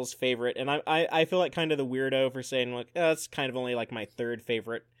lot of people's favorite, and I feel like kind of the weirdo for saying, like, that's kind of only, like, my third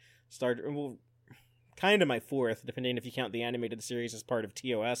favorite well, kind of my fourth, depending if you count the animated series as part of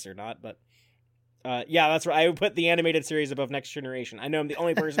TOS or not. But Yeah, that's right. I would put the animated series above Next Generation. I know I'm the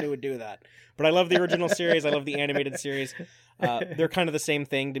only person who would do that, but I love the original series. I love the animated series. They're kind of the same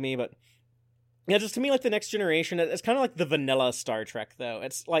thing to me, but yeah, just to me, like the Next Generation, it's kind of like the vanilla Star Trek, though.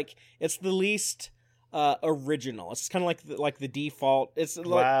 It's like it's the least original. It's kind of like the default. It's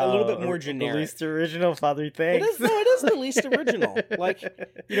like a little bit more generic. The least original, Father. Thanks. It is the least original. Like,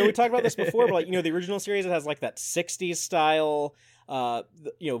 you know, we talked about this before, but like, you know, the original series, it has like that 60s style.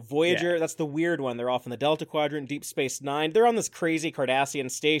 You know, Voyager, that's the weird one. They're off in the Delta Quadrant. Deep Space Nine, they're on this crazy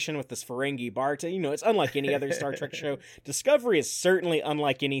Cardassian station with this Ferengi bar. You know, it's unlike any other Star Trek show. Discovery is certainly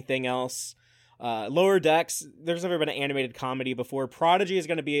unlike anything else. Lower Decks, there's never been an animated comedy before. Prodigy is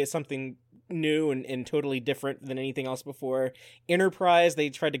going to be something new and totally different than anything else before. Enterprise, they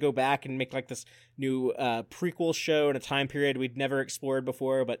tried to go back and make like this new prequel show in a time period we'd never explored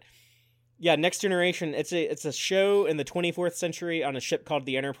before, but yeah, Next Generation, it's a show in the 24th century on a ship called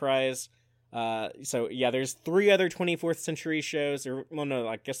the Enterprise. So yeah, there's 3 other 24th century shows, or well, no,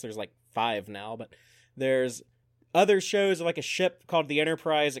 I guess there's like 5 now, but there's other shows of like a ship called the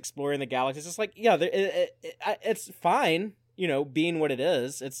Enterprise exploring the galaxy. It's just like, yeah, it's fine, you know, being what it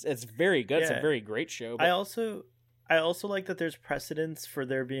is. It's very good. Yeah. It's a very great show. But... I also like that there's precedence for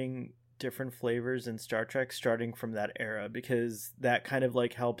there being different flavors in Star Trek starting from that era, because that kind of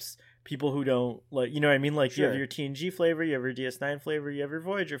like helps people who don't like, you know what I mean? Like sure. You have your TNG flavor, you have your DS9 flavor, you have your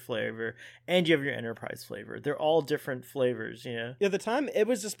Voyager flavor, and you have your Enterprise flavor. They're all different flavors, you know? Yeah, at the time, it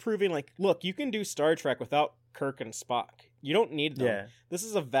was just proving like, look, you can do Star Trek without Kirk and Spock. You don't need them. Yeah. This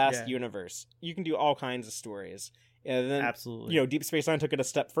is a vast universe. You can do all kinds of stories. And then, absolutely, you know, Deep Space Nine took it a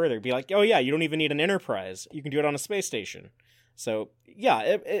step further. Be like, oh yeah, you don't even need an Enterprise. You can do it on a space station. So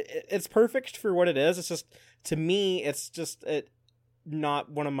yeah, it's perfect for what it is. It's just, to me, it's just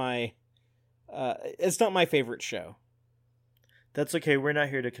not one of my. It's not my favorite show. That's okay. We're not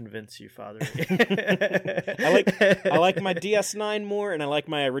here to convince you, Father. I like my DS9 more, and I like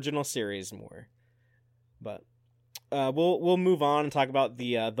my original series more. But we'll move on and talk about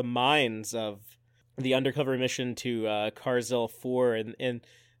the minds of the undercover mission to Karzil 4 and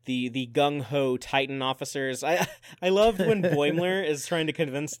the gung-ho Titan officers. I love when Boimler is trying to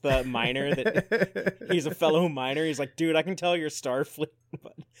convince the miner that he's a fellow miner. He's like, dude, I can tell you're Starfleet.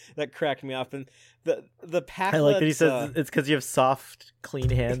 But that cracked me up. And the Pakleds, I like that he says it's because you have soft, clean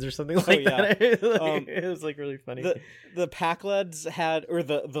hands or something like that. It was like really funny. The Pakleds had, or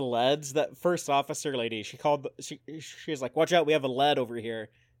the leads, that first officer lady, she was like, watch out, we have a lead over here.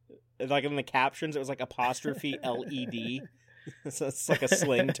 Like in the captions, it was like apostrophe LED. So it's like a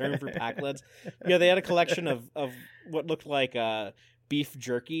slang term for Pakleds. Yeah, they had a collection of what looked like beef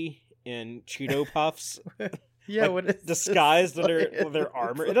jerky and Cheeto Puffs. Yeah, like, what is disguised under their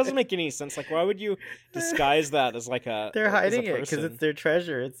armor? It doesn't make any sense. Like, why would you disguise that as like a? They're hiding it because it's their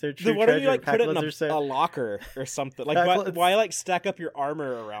treasure. It's their true treasure. Why don't you like put it in a locker or something? Like, why like stack up your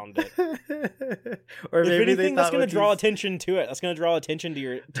armor around it? Or maybe if anything, that's going to draw attention to it. That's going to draw attention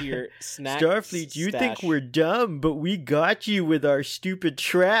to your snack. Starfleet, you think we're dumb, but we got you with our stupid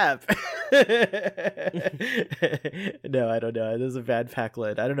trap. No, I don't know. It was a bad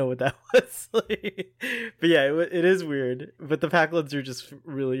Pakled. I don't know what that was. But yeah, it is weird. But the Pakleds are just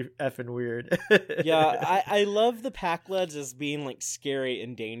really effing weird. Yeah, I love the Pakleds as being like scary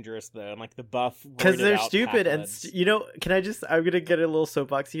and dangerous though, and like the buff because they're stupid Pakleds. And you know, I'm gonna get a little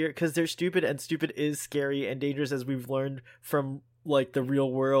soapbox here because they're stupid, and stupid is scary and dangerous, as we've learned from like the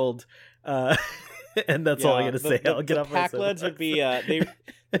real world. And that's all I'm gonna say. I'll get off my Pakleds would be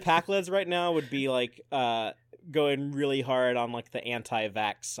the Pakleds right now would be like going really hard on like the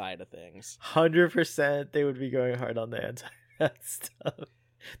anti-vax side of things. 100% they would be going hard on the anti-vax stuff.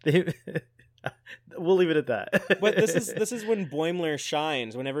 We'll leave it at that. But this is when Boimler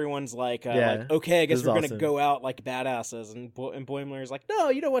shines, when everyone's like, okay, I guess we're gonna go out like badasses, and Boimler's like, no,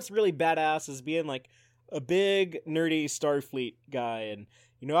 you know what's really badass is being like a big nerdy Starfleet guy. And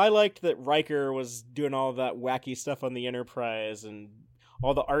you know, I liked that Riker was doing all of that wacky stuff on the Enterprise and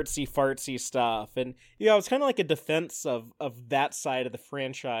all the artsy fartsy stuff. And yeah, it was kind of like a defense of that side of the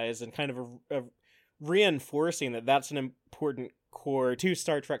franchise, and kind of a reinforcing that that's an important core to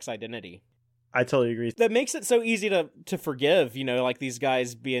Star Trek's identity. I totally agree. That makes it so easy to forgive, you know, like these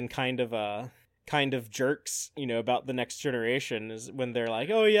guys being kind of jerks, you know, about the Next Generation, is when they're like,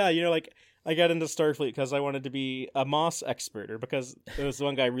 oh yeah, you know, like I got into Starfleet because I wanted to be a Moss expert, or because there was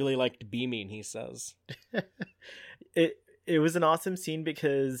one guy really liked beaming, he says. It was an awesome scene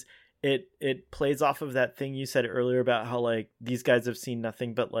because it plays off of that thing you said earlier about how like these guys have seen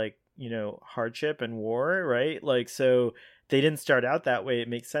nothing but like, you know, hardship and war, right? Like, so they didn't start out that way. It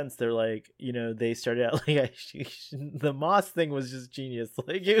makes sense. They're like, they started out like the Moss thing was just genius.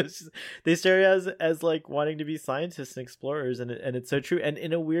 Like it was just, they started out as like wanting to be scientists and explorers, and it's so true. And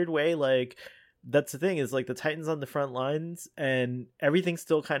in a weird way, like that's the thing is like the Titans on the front lines and everything's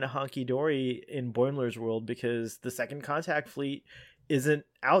still kind of honky dory in Boimler's world because the Second Contact Fleet isn't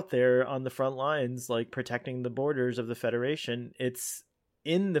out there on the front lines like protecting the borders of the Federation. It's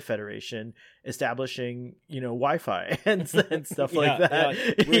in the Federation establishing Wi-Fi and stuff like that.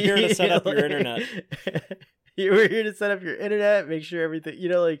 Like, we're here to set up your internet. We're here to set up your internet, make sure everything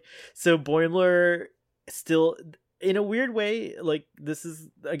so Boimler still, in a weird way, like this is,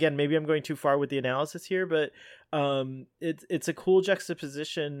 again, maybe I'm going too far with the analysis here, but it's a cool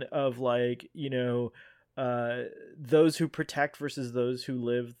juxtaposition of like those who protect versus those who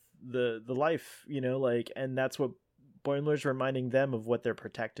live the life, and that's what Boimler's reminding them of what they're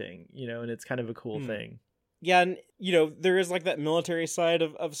protecting, and it's kind of a cool thing. Yeah, and there is like that military side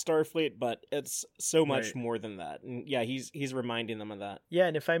of Starfleet, but it's so much more than that. And yeah, he's reminding them of that. Yeah,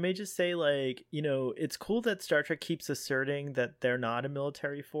 and if I may just say, like, it's cool that Star Trek keeps asserting that they're not a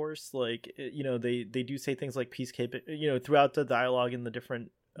military force. Like, they do say things like peacekeeping, throughout the dialogue in the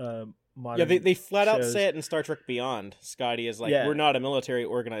different modern they flat out shows. say it in Star Trek Beyond. Scotty is like, we're not a military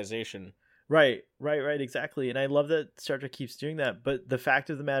organization. Right, exactly. And I love that Star Trek keeps doing that. But the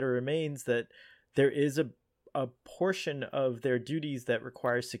fact of the matter remains that there is a portion of their duties that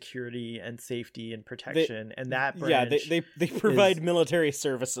requires security and safety and protection, and that branch they provide military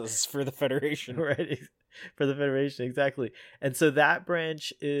services for the Federation. Right, for the Federation, exactly. And so that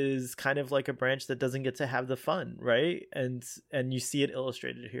branch is kind of like a branch that doesn't get to have the fun, right? And you see it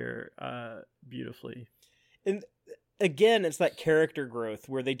illustrated here beautifully. And again, it's that character growth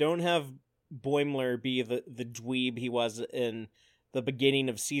where they don't have Boimler be the dweeb he was in the beginning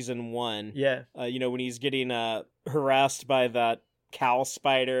of season 1. Yeah. When he's getting harassed by that cow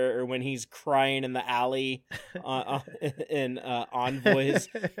spider, or when he's crying in the alley in Envoys.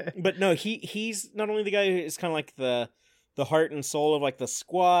 But no, he's not only the guy who is kind of like the heart and soul of like the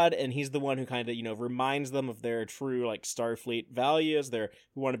squad, and he's the one who kind of reminds them of their true like Starfleet values. Who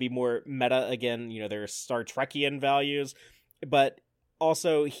want to be more meta again, their Star Trekian values, but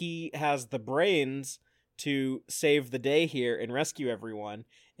also he has the brains to save the day here and rescue everyone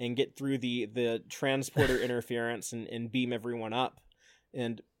and get through the transporter interference and beam everyone up.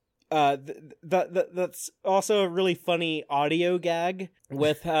 And that's also a really funny audio gag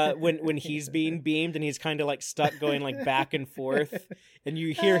with when he's being beamed and he's kind of like stuck going like back and forth, and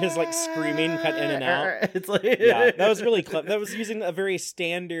you hear his like screaming cut in and out. It's like that was really clever. That was using a very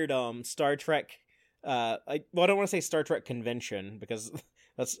standard Star Trek. I don't want to say Star Trek convention because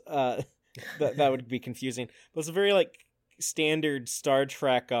that's that would be confusing. But it's a very like standard Star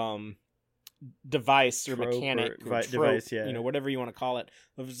Trek device or trope mechanic or trope, device, yeah. Whatever you want to call it.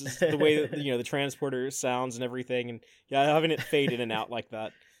 It was just the way that, the transporter sounds and everything, and having it fade in and out like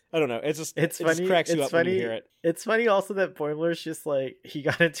that. I don't know. It funny. just cracks you up when you hear it. It's funny also that Boimler's just like he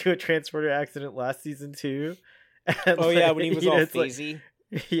got into a transporter accident last season too. And when he was all phasey.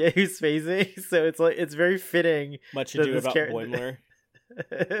 Yeah, he's phasing. So it's like it's very fitting. Much ado about Boimler.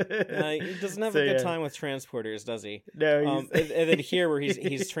 He doesn't have a good time with transporters, does he? No. And then here where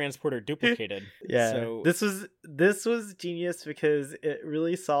he's transporter duplicated. Yeah. So this was genius because it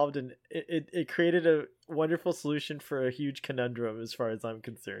really solved and it created a wonderful solution for a huge conundrum as far as I'm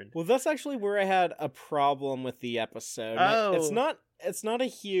concerned. Well, that's actually where I had a problem with the episode. Oh. It's not a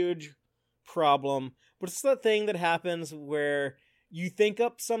huge problem, but it's that thing that happens where you think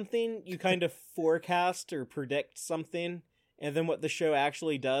up something, you kind of forecast or predict something, and then what the show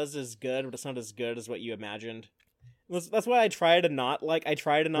actually does is good, but it's not as good as what you imagined. That's why I try to not. What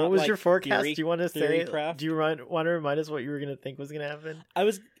was your forecast? Do you want to say? Craft. Do you want to remind us what you were going to think was going to happen? I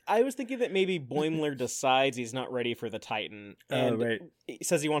was thinking that maybe Boimler decides he's not ready for the Titan, and right. He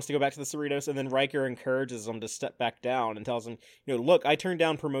says he wants to go back to the Cerritos, and then Riker encourages him to step back down and tells him, look, I turn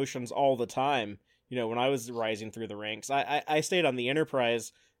down promotions all the time. When I was rising through the ranks, I stayed on the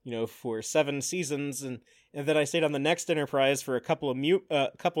Enterprise, for 7 seasons, and then I stayed on the next Enterprise for a couple of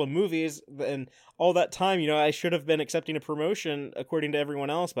movies, and all that time, I should have been accepting a promotion according to everyone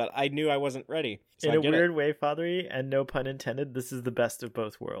else, but I knew I wasn't ready. So in a weird way, Fathery, and no pun intended, this is the best of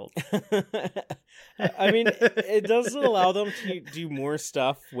both worlds. I mean, it does allow them to do more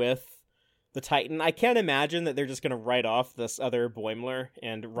stuff with the Titan. I can't imagine that they're just going to write off this other Boimler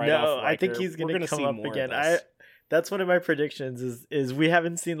and off Riker. I think he's going to come up again. That's one of my predictions is we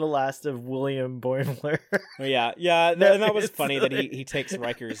haven't seen the last of William Boimler. Yeah, and that was funny that he takes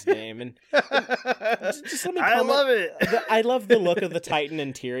Riker's name. And just let me comment. I love it. I love the look of the Titan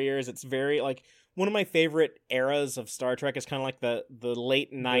interiors. It's very like one of my favorite eras of Star Trek is kind of like the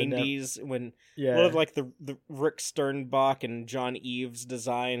late 90s when a lot of like the Rick Sternbach and John Eves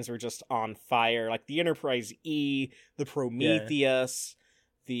designs were just on fire. Like the Enterprise E, the Prometheus,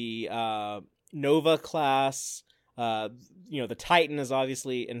 the Nova class, the Titan is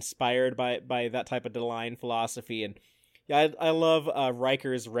obviously inspired by that type of design philosophy. And yeah, I love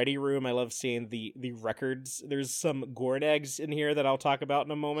Riker's Ready Room. I love seeing the records. There's some Gorn eggs in here that I'll talk about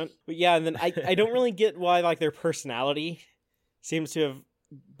in a moment. But yeah, and then I don't really get why like their personality seems to have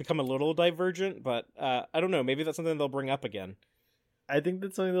become a little divergent, but I don't know. Maybe that's something they'll bring up again. I think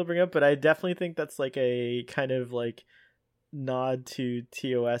that's something they'll bring up, but I definitely think that's like a kind of like nod to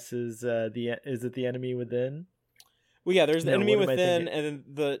TOS's is it the Enemy Within? Well, yeah, there's the Enemy Within, and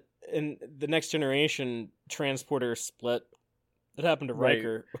then the Next Generation transporter split that happened to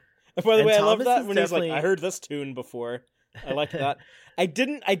Riker. Right. By the way, I love that when he's like, "I heard this tune before." I liked that. I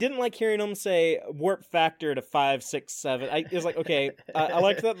didn't like hearing him say warp factor to 5, 6, 7. It was like, okay, I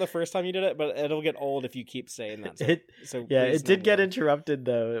liked that the first time you did it, but it'll get old if you keep saying that. It did get interrupted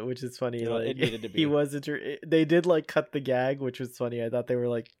though, which is funny. Like, it needed to be. He was they did like cut the gag, which was funny. I thought they were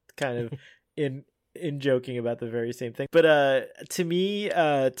like kind of in joking about the very same thing. But to me,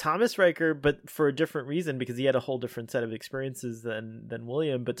 Thomas Riker, but for a different reason, because he had a whole different set of experiences than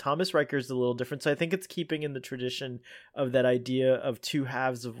William, but Thomas Riker's a little different. So I think it's keeping in the tradition of that idea of two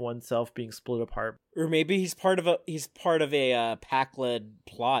halves of oneself being split apart. Or maybe he's part of a Pakled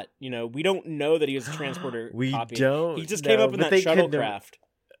plot. We don't know that he was a transporter copy. He just came up in that shuttlecraft.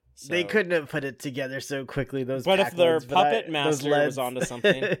 So. They couldn't have put it together so quickly. But if their puppet master was onto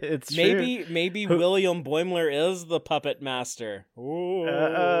something, it's maybe true. Maybe William Boimler is the puppet master.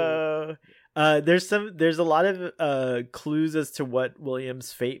 There's a lot of clues as to what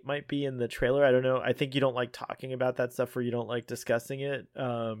William's fate might be in the trailer. I don't know. I think you don't like talking about that stuff, or you don't like discussing it,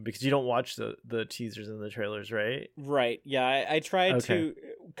 because you don't watch the teasers and the trailers, right? Right. Yeah, I tried to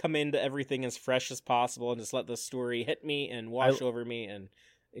come into everything as fresh as possible and just let the story hit me and wash over me and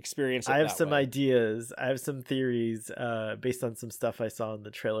experience it. I have some ideas. I have some theories based on some stuff I saw in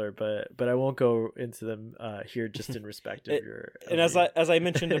the trailer, but I won't go into them here, just in respect of your. As I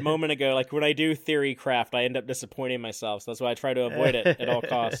mentioned a moment ago, like when I do theory craft, I end up disappointing myself. So that's why I try to avoid it at all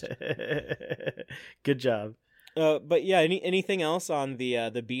costs. Good job. But yeah, anything else on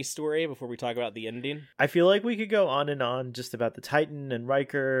the B story before we talk about the ending? I feel like we could go on and on just about the Titan and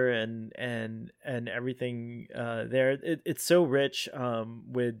Riker and everything there. It's so rich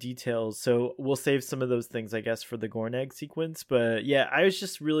with details. So we'll save some of those things, I guess, for the Gorn egg sequence. But yeah, I was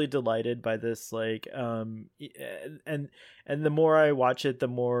just really delighted by this. Like, and the more I watch it, the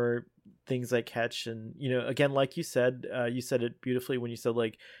more things I catch. And again, like you said it beautifully when you said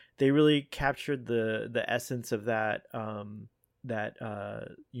like. They really captured the essence of that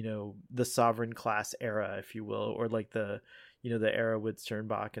the Sovereign class era, if you will, or like the era with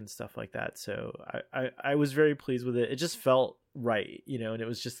Sternbach and stuff like that. So I was very pleased with it. It just felt right, and it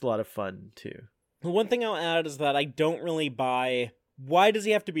was just a lot of fun too. One thing I'll add is that I don't really buy, why does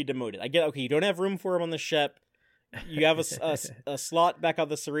he have to be demoted? I get, okay, you don't have room for him on the ship. You have a slot back on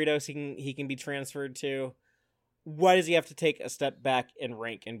the Cerritos he can be transferred to. Why does he have to take a step back in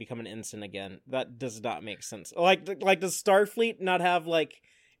rank and become an ensign again? That does not make sense. Like does Starfleet not have like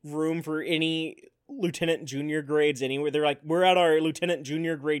room for any lieutenant junior grades anywhere? They're like, we're at our lieutenant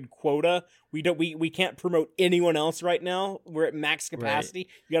junior grade quota. We can't promote anyone else right now. We're at max capacity.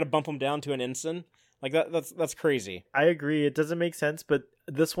 Right. You got to bump them down to an ensign. Like that's crazy. I agree. It doesn't make sense. But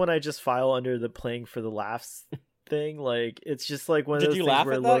this one I just file under the playing for the laughs thing. Like it's just like one of those. Did you laugh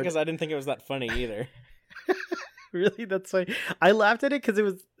at that? Because I didn't think it was that funny either. Really, that's why I laughed at it, because it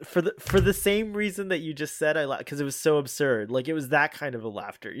was for the same reason that you just said. I laughed because it was so absurd. Like it was that kind of a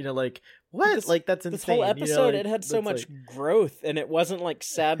laughter. Like what? Like that's insane. This whole episode, it had so much growth, and it wasn't like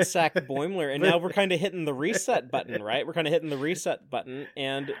sad sack Boimler. And now we're kind of hitting the reset button, right? We're kind of hitting the reset button,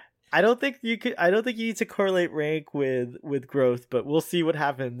 and I don't think you need to correlate rank with growth, but we'll see what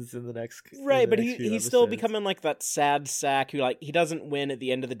happens in the next. Right, but he's still becoming like that sad sack who like he doesn't win at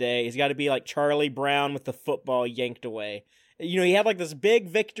the end of the day. He's got to be like Charlie Brown with the football yanked away. He had like this big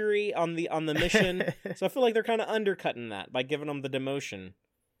victory on the mission, so I feel like they're kind of undercutting that by giving him the demotion.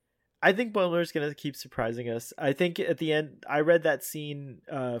 I think Boimler's going to keep surprising us. I think at the end, I read that scene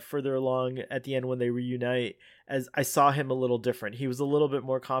further along at the end when they reunite, as I saw him a little different. He was a little bit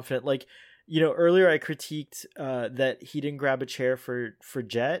more confident. Like, earlier I critiqued that he didn't grab a chair for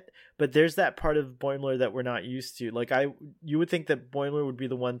Jet, but there's that part of Boimler that we're not used to. Like you would think that Boimler would be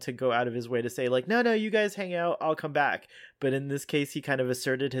the one to go out of his way to say like, no, you guys hang out, I'll come back. But in this case, he kind of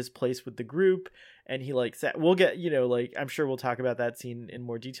asserted his place with the group, and he like said, we'll get, like I'm sure we'll talk about that scene in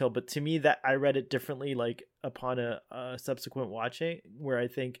more detail. But to me, that I read it differently, like upon a subsequent watching, where I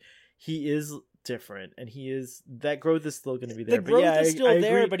think he is different, and that growth is still going to be there. The growth is still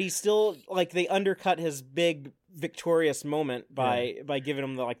there, but he's still like, they undercut his big victorious moment by giving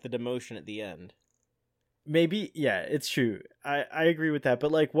him the demotion at the end. Maybe, yeah, it's true. I agree with that.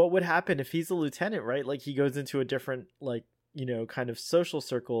 But like, what would happen if he's a lieutenant, right? Like he goes into a different kind of social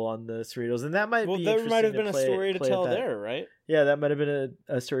circle on the Cerritos, and that might be there might have been a story to tell that. there, right? Yeah, that might have been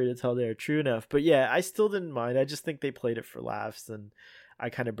a story to tell there. True enough. But yeah, I still didn't mind. I just think they played it for laughs, and I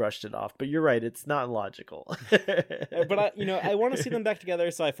kind of brushed it off. But you're right, it's not logical. But I want to see them back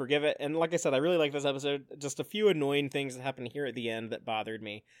together, so I forgive it. And like I said, I really like this episode. Just a few annoying things that happened here at the end that bothered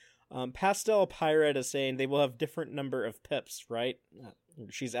me. Pastel Pirate is saying they will have different number of pips, right?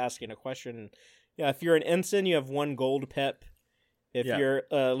 She's asking a question. Yeah, if you're an ensign, you have 1 gold pip. If you're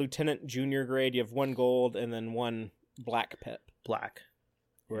a lieutenant junior grade, you have 1 gold and then 1 black pip. Black.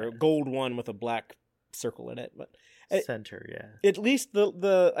 Or a gold one with a black circle in it. But center, at least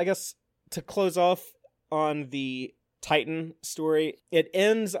the I guess to close off on the Titan story, it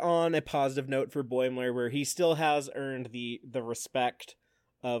ends on a positive note for Boimler, where he still has earned the respect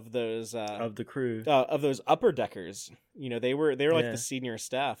of those of the crew, of those upper deckers. They were like the senior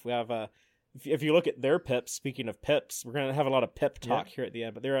staff. We have if you look at their pips, speaking of pips, we're gonna have a lot of pip talk here at the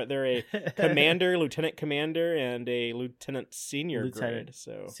end. But they're a commander, lieutenant commander, and a lieutenant senior grade.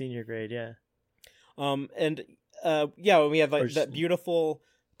 So senior grade, yeah. And we have that beautiful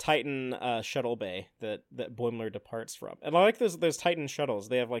Titan shuttle bay that Boimler departs from, and I like those Titan shuttles.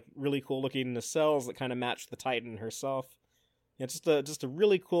 They have like really cool looking nacelles that kind of match the Titan herself. It's just a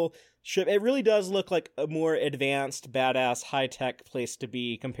really cool ship. It really does look like a more advanced, badass, high-tech place to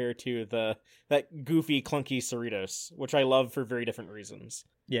be compared to that goofy, clunky Cerritos, which I love for very different reasons.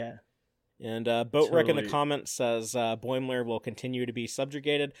 Yeah. And Boatwreck in the comments says Boimler will continue to be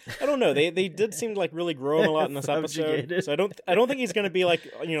subjugated. I don't know. They did seem to like really grow him a lot in this episode. So I don't think he's going to be like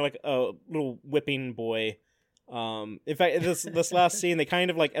like a little whipping boy. In fact, this last scene, they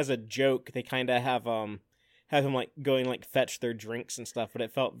kind of like as a joke, they kind of have him like going like fetch their drinks and stuff, but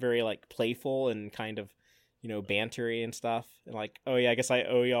it felt very like playful and kind of bantery and stuff, and like, oh yeah, I guess I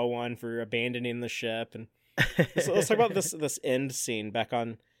owe y'all one for abandoning the ship. And so let's talk about this end scene back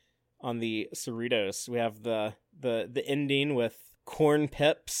on the Cerritos. We have the ending with corn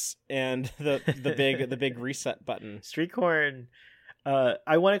pips and the big reset button. Street corn.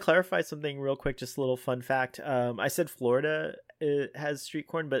 I want to clarify something real quick, just a little fun fact. I said Florida has street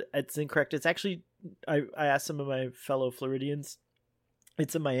corn, but it's incorrect. It's actually, I asked some of my fellow Floridians,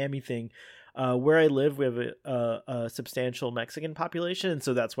 it's a Miami thing. Where I live, we have a substantial Mexican population, and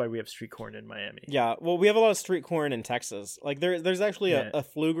so that's why we have street corn in Miami. Yeah, well, we have a lot of street corn in Texas. Like there's actually a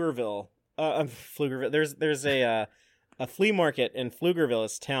Pflugerville. Pflugerville. There's a flea market in Pflugerville,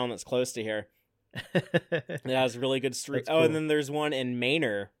 this town that's close to here. It has really good street. Cool. And then there's one in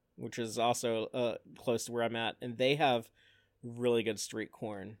Manor, which is also close to where I'm at, and they have really good street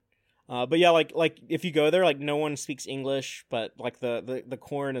corn. But yeah, like if you go there, like no one speaks English, but like the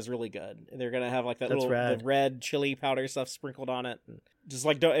corn is really good. They're gonna have like that the red chili powder stuff sprinkled on it. And just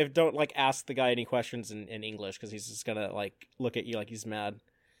like don't like ask the guy any questions in English, because he's just gonna like look at you like he's mad.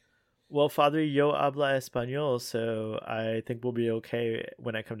 Well, Father, yo habla español, so I think we'll be okay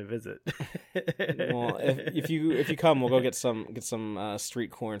when I come to visit. Well, if you come, we'll go get some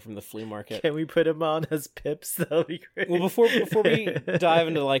street corn from the flea market. Can we put them on as pips? That'll be great. Well, before we dive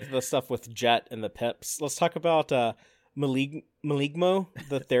into like the stuff with Jet and the pips, let's talk about Maligmo,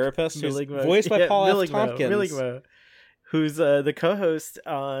 the therapist, who's voiced by Paul F. Tompkins. Maligmo. Who's the co-host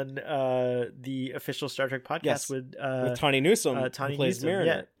on the official Star Trek podcast with Tawny Newsome, who plays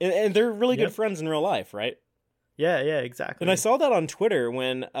Mariner. Yeah. And they're really good friends in real life, right? Yeah, exactly. And I saw that on Twitter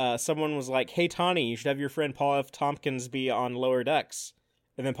when someone was like, hey, Tawny, you should have your friend Paul F. Tompkins be on Lower Decks.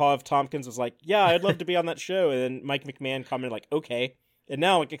 And then Paul F. Tompkins was like, yeah, I'd love to be on that show. And then Mike McMahon commented like, okay. And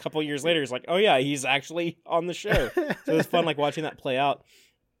now, like a couple of years later, he's like, oh yeah, he's actually on the show. So it was fun like watching that play out.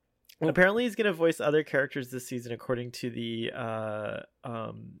 Apparently, he's gonna voice other characters this season, according to the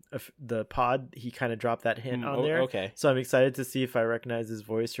pod. He kind of dropped that hint on there. Okay. So I'm excited to see if I recognize his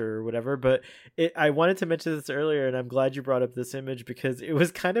voice or whatever. But I wanted to mention this earlier, and I'm glad you brought up this image because it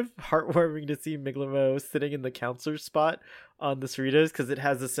was kind of heartwarming to see Miglimo sitting in the counselor spot on the Cerritos because it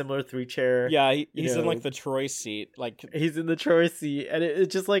has a similar 3-chair. Yeah, he's in like the Troy seat. Like he's in the Troy seat, and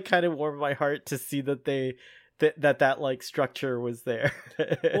it just like kind of warmed my heart to see that that like structure was there.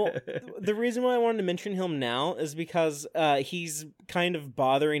 Well, the reason why I wanted to mention him now is because he's kind of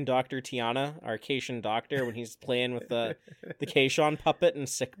bothering Dr. Tiana, our Kayshawn doctor, when he's playing with the Kayshawn puppet in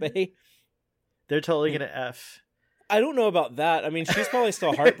sickbay. They're totally gonna F. I don't know about that. I mean, she's probably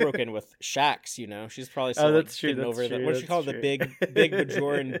still heartbroken with Shax, you know. She's probably still that's true, getting that's over true, that. What she called the big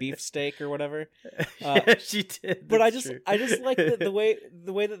Bajoran beefsteak or whatever. Yeah, she did. But I just like the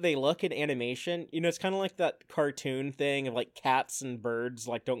way that they look in animation. You know, it's kind of like that cartoon thing of like cats and birds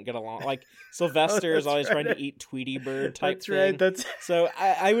like don't get along. Like Sylvester is always trying to eat Tweety Bird type that's thing. Right. That's so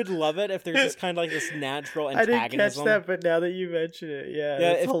I would love it if there's just kind of like this natural antagonism. I didn't catch that, but now that you mention it, yeah,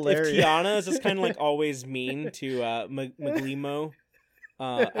 that's hilarious. If Tiana is just kind of like always mean to Miglimo,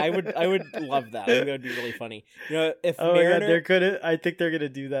 I would love that. I think that would be really funny. You know, if Mariner, I think they're gonna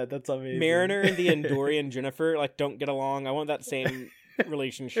do that. That's amazing. Mariner and the Andorian Jennifer like don't get along. I want that same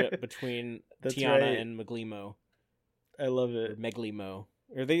relationship between Tiana and Miglimo. I love it. Or Meglimo.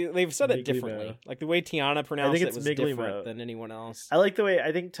 Or they've said it differently. Like the way Tiana pronounced it was Miglimo. different than anyone else. I like the way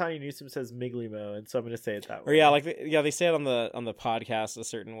I think Tanya Newsom says Miglimo, and so I'm gonna say it that way. Or yeah, they say it on the podcast a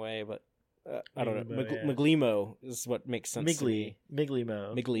certain way, but I don't know. Miglimo is what makes sense to me.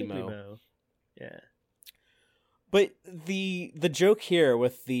 Miglimo. Yeah. But the joke here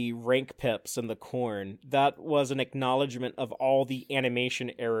with the rank pips and the corn, that was an acknowledgement of all the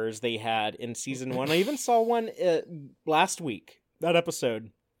animation errors they had in season 1. I even saw one last week, that episode.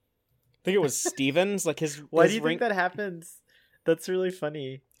 I think it was Stevens, like his Why his do you think that happens? That's really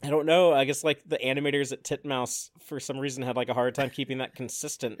funny. I don't know. I guess like the animators at Titmouse for some reason had like a hard time keeping that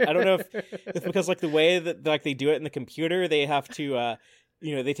consistent. I don't know if it's because like the way that like they do it in the computer, they have to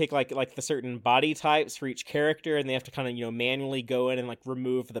they take like the certain body types for each character, and they have to kind of manually go in and like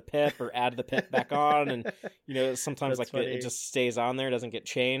remove the pip or add the pip back on, and sometimes That's like it just stays on there, doesn't get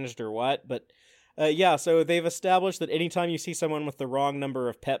changed or what. But so they've established that anytime you see someone with the wrong number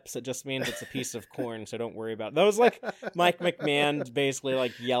of pips, it just means it's a piece of corn, so don't worry about it. That was like Mike McMahon basically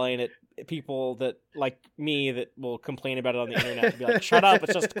like yelling at people that like me that will complain about it on the internet to be like, shut up,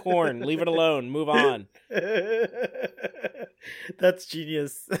 it's just corn, leave it alone, move on. That's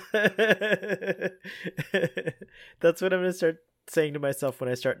genius. That's what I'm gonna start saying to myself when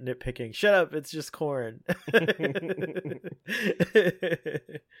I start nitpicking. Shut up, it's just corn.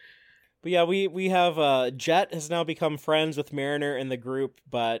 But yeah, we have Jet has now become friends with Mariner in the group,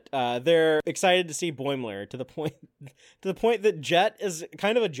 but they're excited to see Boimler to the point that Jet is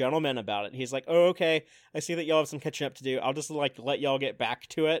kind of a gentleman about it. He's like, "Oh, okay, I see that y'all have some catching up to do. I'll just like let y'all get back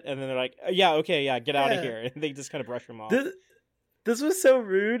to it." And then they're like, "Yeah, okay, yeah, get out of here." And they just kind of brush him off. This was so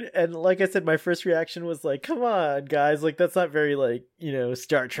rude, and like I said, my first reaction was like, "Come on, guys! Like that's not very like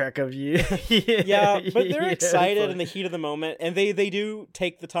Star Trek of you." Yeah, but they're excited in the heat of the moment, and they do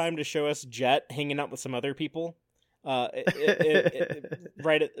take the time to show us Jet hanging out with some other people, right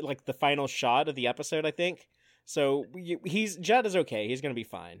at like the final shot of the episode, I think. So Jet is okay; he's gonna be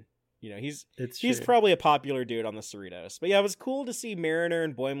fine. He's probably a popular dude on the Cerritos. But yeah, it was cool to see Mariner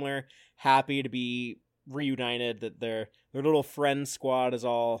and Boimler happy to be reunited, that their little friend squad is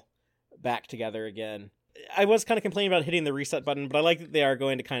all back together again. I was kind of complaining about hitting the reset button, but I like that they are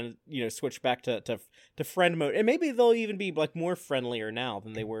going to kind of switch back to friend mode, and maybe they'll even be like more friendlier now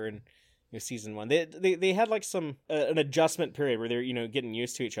than they were in season 1. They had like some an adjustment period where they're getting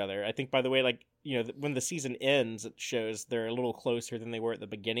used to each other. I think by the way, like when the season ends, it shows they're a little closer than they were at the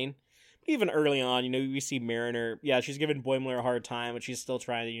beginning. But even early on, we see Mariner, she's giving Boimler a hard time, but she's still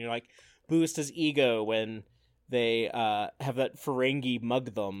trying to like boost his ego when they have that Ferengi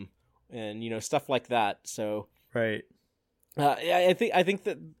mug them, and stuff like that. So right, I think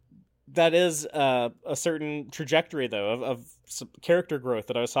that is a certain trajectory though of some character growth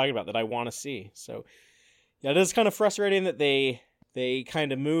that I was talking about that I want to see. So yeah, it is kind of frustrating that they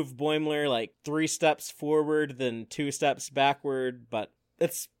kind of move Boimler like 3 steps forward, then 2 steps backward, but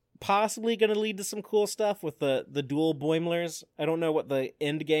it's possibly going to lead to some cool stuff with the dual Boimlers. I don't know what the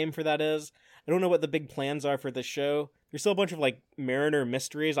end game for that is. I don't know what the big plans are for the show. There's still a bunch of like Mariner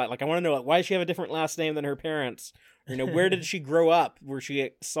mysteries. I want to know why does she have a different last name than her parents? Or, where did she grow up where she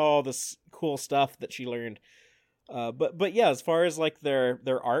saw this cool stuff that she learned? But yeah, as far as like their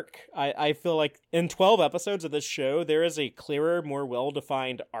arc, I feel like in 12 episodes of this show, there is a clearer, more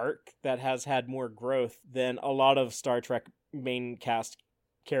well-defined arc that has had more growth than a lot of Star Trek main cast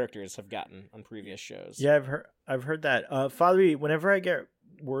characters have gotten on previous shows. Yeah, I've heard that. Father, whenever I get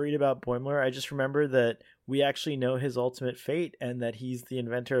worried about Boimler, I just remember that we actually know his ultimate fate and that he's the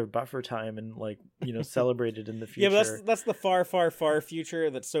inventor of buffer time and like, you know, celebrated in the future. Yeah, but that's the far, far, far future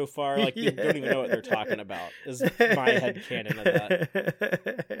that's so far like you don't even know what they're talking about. Is my headcanon of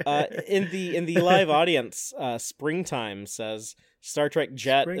that. In the live audience, Springtime says Star Trek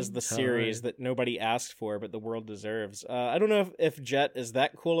Jet is the series that nobody asked for but the world deserves. I don't know if Jet is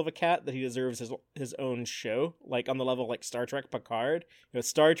that cool of a cat that he deserves his own show, like on the level of like Star Trek Picard. You know,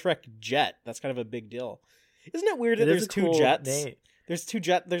 Star Trek Jet, that's kind of a big deal. Isn't it weird that there's two Jets? Name. There's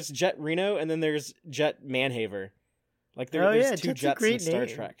Jet Reno and then there's Jet Manhaver. Like there's two Jets in Star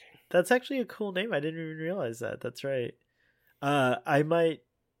Trek. That's actually a cool name. I didn't even realize that. That's right. I might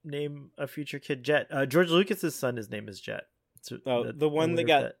name a future kid Jet. George Lucas's son, his name is Jet. So the one that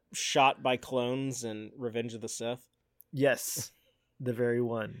got shot by clones in Revenge of the Sith? Yes. The very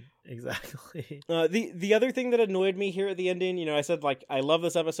one. Exactly. The other thing that annoyed me here at the ending, you know, I said like I love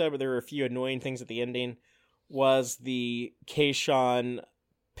this episode, but there were a few annoying things at the ending, was the Kayshawn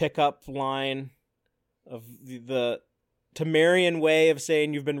pickup line of the Tamarian way of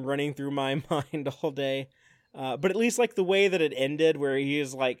saying you've been running through my mind all day. But at least like the way that it ended, where he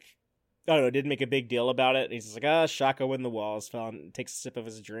is like, I don't know, didn't make a big deal about it. He's just like, Shaka when the walls fell, and takes a sip of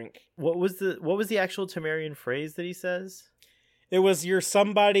his drink. What was the actual Tamarian phrase that he says? It was, you're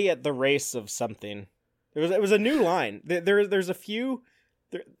somebody at the race of something. It was a new line. There's a few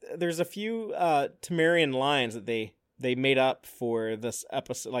Tamarian lines that they made up for this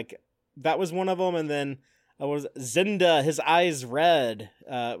episode. Like that was one of them, and then was Zinda, his eyes red.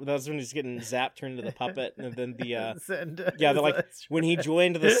 That was when he's getting zapped, turned into the puppet, and then the Zinda, yeah, they're like when he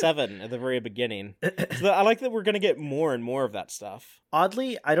joined the Seven at the very beginning. So I like that we're gonna get more and more of that stuff.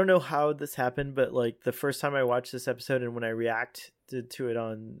 Oddly, I don't know how this happened, but like the first time I watched this episode and when I reacted to it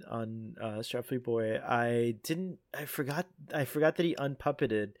on Starfleet Boy, I forgot that he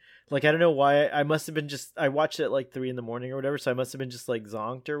unpuppeted. Like I don't know why. I must have been I watched it at like 3 a.m. or whatever, so I must have been just like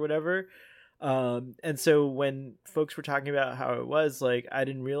zonked or whatever. And so when folks were talking about how it was, like I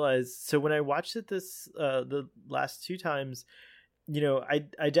didn't realize. So when I watched it the last 2 times, you know,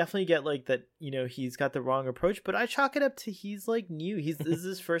 I definitely get like that, you know, he's got the wrong approach, but I chalk it up to he's like new. This is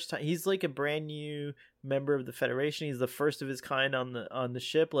his first time. He's like a brand new member of the Federation. He's the first of his kind on the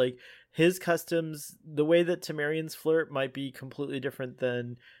ship. Like his customs, the way that Tamarians flirt might be completely different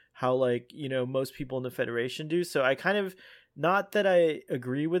than how like, you know, most people in the Federation do. So I kind of, not that I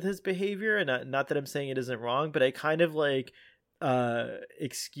agree with his behavior and not that I'm saying it isn't wrong, but I kind of like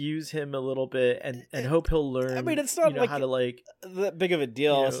excuse him a little bit and hope he'll learn. I mean, it's not like how to like that big of a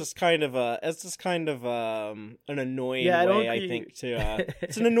deal. You know, it's just kind of an annoying way. I think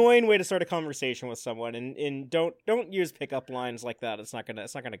it's an annoying way to start a conversation with someone, and don't use pickup lines like that. It's not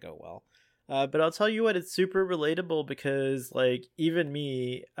gonna go well. But I'll tell you what, it's super relatable because like even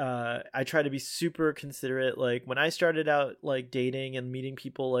me, I try to be super considerate. Like when I started out like dating and meeting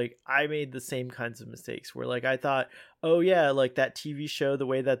people, like I made the same kinds of mistakes where like I thought, oh yeah, like that TV show, the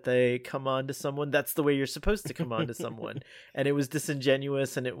way that they come on to someone, that's the way you're supposed to come on to someone. And it was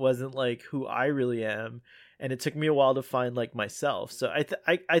disingenuous and it wasn't like who I really am. And it took me a while to find like myself. So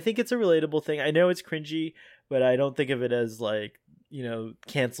I think it's a relatable thing. I know it's cringy, but I don't think of it as like, you know,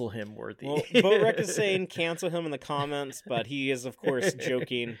 cancel him worthy. Well, Botrek is saying cancel him in the comments, but he is of course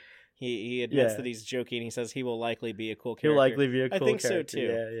joking. He admits that he's joking. He says he will likely be a cool character. He'll likely be a cool character. I think so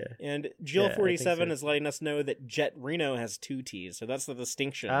too. Yeah. And Jill47 is letting us know that Jet Reno has 2 T's. So that's the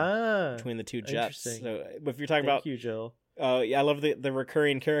distinction between the 2 Jets. So if you're talking about, thank you, Jill. Yeah, I love the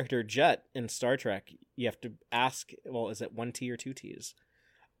recurring character Jet in Star Trek. You have to ask, well, is it 1 T or 2 T's?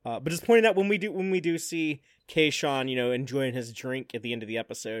 But just pointing out when we do see Kayshawn, you know, enjoying his drink at the end of the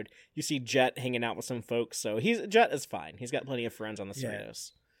episode, you see Jet hanging out with some folks. So Jet is fine. He's got plenty of friends on the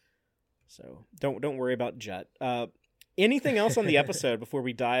Cerritos. So don't worry about Jet. Anything else on the episode before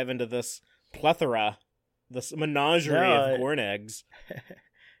we dive into this plethora, this menagerie of Gorn eggs?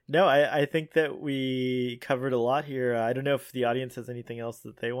 No, I think that we covered a lot here. I don't know if the audience has anything else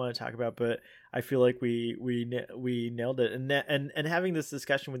that they want to talk about, but I feel like we nailed it. And having this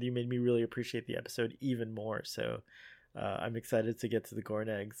discussion with you made me really appreciate the episode even more. So I'm excited to get to the Gorn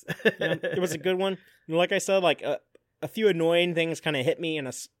eggs. Yeah, it was a good one. Like I said, like a few annoying things kind of hit me in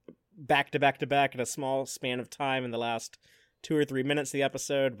a back to back in a small span of time in the last 2 or 3 minutes of the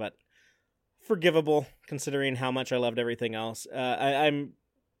episode, but forgivable considering how much I loved everything else. I'm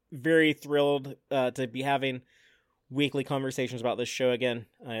very thrilled to be having weekly conversations about this show again.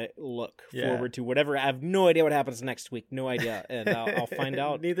 I look forward to whatever. I have no idea what happens next week. No idea. And I'll find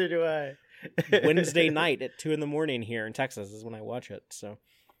out. Neither do I. Wednesday night at 2 a.m. here in Texas is when I watch it. So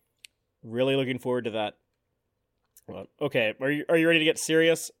really looking forward to that. Well, okay. Are you ready to get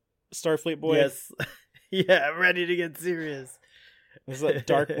serious, Starfleet boy? Yes. Yeah, I'm ready to get serious. This is like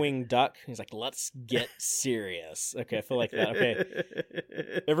Darkwing Duck. He's like, let's get serious. Okay, I feel like that.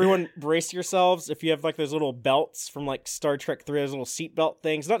 Okay. Everyone brace yourselves. If you have like those little belts from like Star Trek 3, those little seatbelt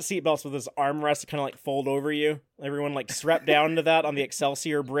things. Not seatbelts, but those armrests that kind of like fold over you. Everyone like strap down to that on the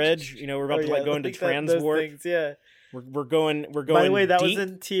Excelsior Bridge. You know, we're about to like go into transwarp. Things, yeah. We're going By the way, that deep.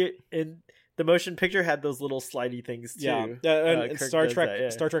 was in the motion picture had those little slidey things too. Yeah, and Star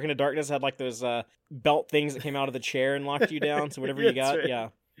Trek Star Trek Into Darkness had like those belt things that came out of the chair and locked you down. So whatever you got, right. Yeah.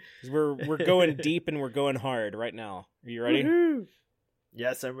 We're going deep and we're going hard right now. Are you ready? Woo-hoo.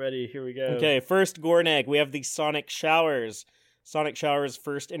 Yes, I'm ready. Here we go. Okay, first Gornag, we have the Sonic Showers. Sonic Showers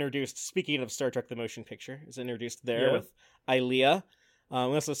first introduced, speaking of Star Trek the Motion Picture, is introduced there with Ilia. We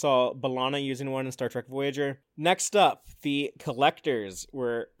also saw B'Elanna using one in Star Trek Voyager. Next up, the Collectors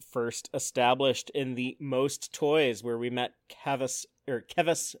were first established in the Most Toys, where we met Kevis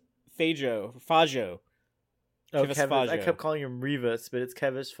Fajo. Oh, Kevis Fajo. I kept calling him Rivas, but it's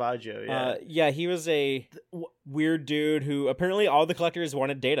Kevis Fajo. Yeah, he was a weird dude who apparently all the Collectors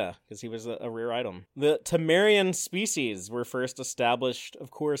wanted Data because he was a rare item. The Tamarian species were first established,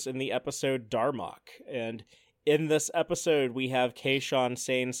 of course, in the episode Darmok, and in this episode, we have Kayshawn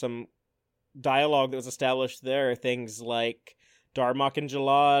saying some dialogue that was established there. Things like Darmok and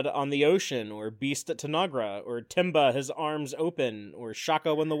Jalad on the ocean, or Beast at Tanagra, or Timba, his arms open, or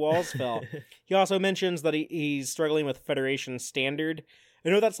Shaka when the walls fell. He also mentions that he's struggling with Federation Standard. I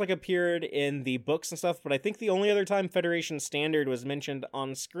know that's like appeared in the books and stuff, but I think the only other time Federation Standard was mentioned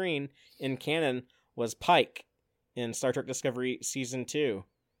on screen in canon was Pike in Star Trek Discovery Season 2.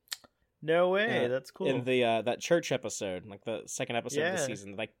 No way, that's cool. In the that church episode, like the second episode of the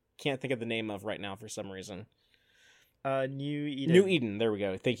season that I can't think of the name of right now for some reason. New Eden. New Eden, there we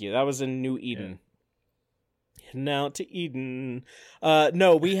go. Thank you. That was in New Eden. Yeah. Now to Eden.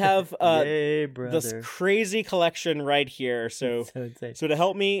 No, we have Yay, this crazy collection right here. So to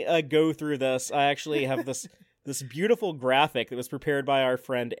help me go through this, I actually have this beautiful graphic that was prepared by our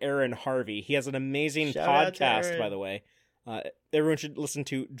friend Aaron Harvey. He has an amazing podcast, by the way. Everyone should listen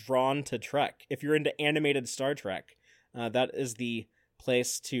to Drawn to Trek. If you're into animated Star Trek, that is the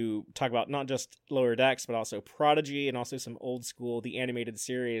place to talk about not just Lower Decks, but also Prodigy and also some old school, the animated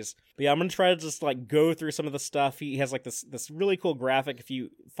series. But yeah, I'm going to try to just like go through some of the stuff. He has like this really cool graphic. If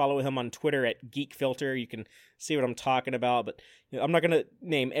you follow him on Twitter at Geek Filter, you can see what I'm talking about. But you know, I'm not going to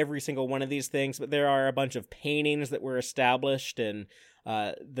name every single one of these things, but there are a bunch of paintings that were established in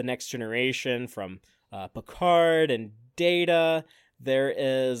The Next Generation from Picard and Data. There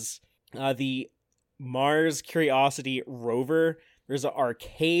is the Mars Curiosity rover. There's an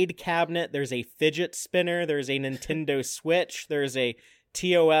arcade cabinet. There's a fidget spinner. There's a Nintendo Switch. There's a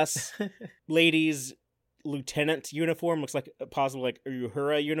TOS ladies lieutenant uniform. Looks like possibly like a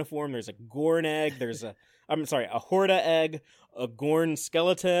Uhura uniform. There's a Gorn egg. There's a Horta egg, a Gorn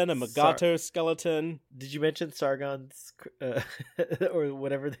skeleton, a Magato skeleton. Did you mention Sargon's or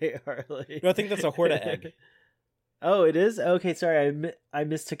whatever they are? Like... No, I think that's a Horta egg. Oh, it is? Okay, sorry. I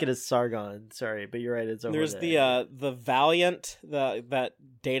mistook it as Sargon. Sorry, but you're right. It's over. There's the Valiant, that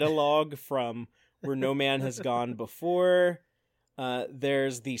data log from Where No Man Has Gone Before.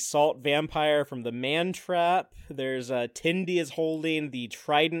 There's the Salt Vampire from the Man Trap. There's Tindy is holding the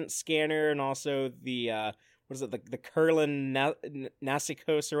Trident scanner and also the the Kurlan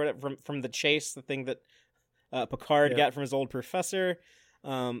Nasikos or whatever from the Chase, the thing that Picard got from his old professor.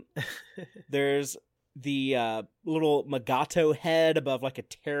 There's the little Magato head above like a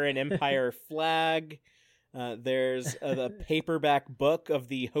Terran Empire flag. There's the paperback book of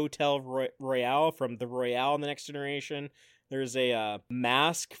the Hotel Royale from the Royale in The Next Generation. There's a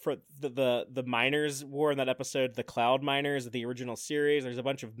mask for the miners wore in that episode, the Cloud Miners of the original series. There's a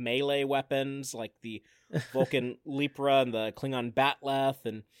bunch of melee weapons like the Vulcan Lepra and the Klingon Batleth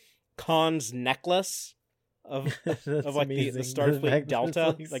and Khan's necklace of like the Starfleet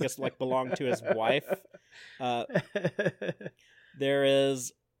Delta, I guess like belonged to his wife. There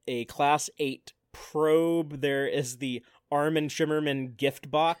is a Class 8 probe. There is the Armin Shimmerman gift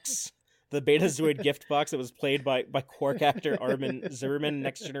box, the Betazoid gift box that was played by Quark actor Armin Zimmerman,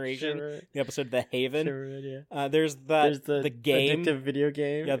 Next Generation, the episode The Haven. There's the game, addictive video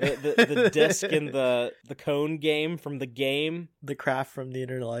game. Yeah, the disc and the cone game from the game. The craft from the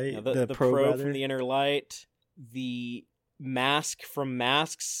Inner Light. The probe from the Inner Light. The mask from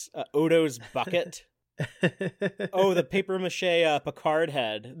Masks, Odo's bucket Oh, the paper mache Picard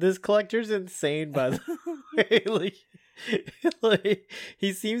head. This collector's insane, by the way. Like,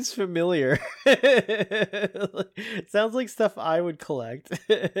 he seems familiar. Sounds like stuff I would collect.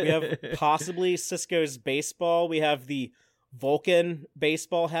 We have possibly Cisco's baseball. We have the Vulcan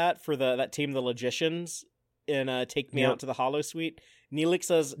baseball hat for that team, the Logicians, in Take Me Out to the Hollow Suite.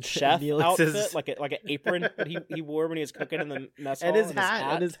 Neelix's chef outfit, like an apron that he wore when he was cooking in the mess hall.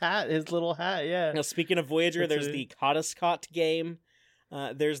 And his little hat, yeah. Now, speaking of Voyager, there's the Codiscot game.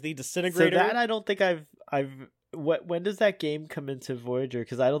 There's the Disintegrator. So that I don't think I've when does that game come into Voyager?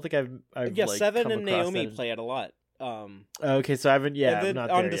 Because I don't think I've yeah, like, Seven come and across Naomi that. play it a lot. Okay, so I haven't. Yeah, and then I'm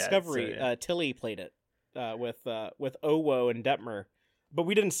not on there Discovery, yet, so, yeah. Tilly played it with Owo and Detmer, but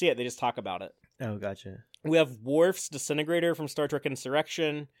we didn't see it. They just talk about it. Oh, gotcha. We have Worf's Disintegrator from Star Trek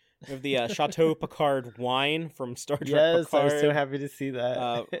Insurrection. We have the Chateau Picard wine from Star Trek Yes, Picard. I was so happy to see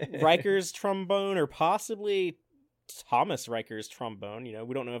that. Riker's trombone, or possibly Thomas Riker's trombone. You know,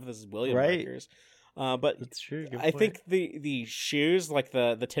 we don't know if this is William Riker's. But that's true. Good I point. think the shoes, like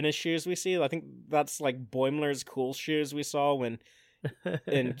the tennis shoes we see, I think that's like Boimler's cool shoes we saw when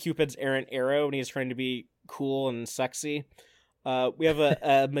in Cupid's Errant Arrow when he was trying to be cool and sexy. We have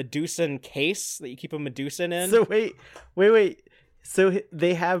a Medusan case that you keep a Medusan in. So wait. So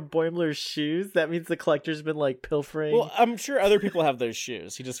they have Boimler's shoes? That means the collector's been like pilfering? Well, I'm sure other people have those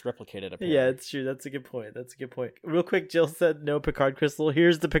shoes. He just replicated it. Yeah, it's true. That's a good point. Real quick, Jill said no Picard crystal.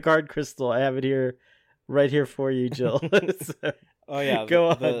 Here's the Picard crystal. I have it here, right here for you, Jill. So, oh yeah, go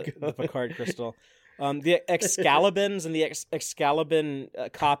on. The Picard crystal. The Excalibins and the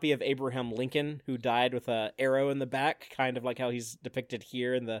Excalibin copy of Abraham Lincoln, who died with an arrow in the back, kind of like how he's depicted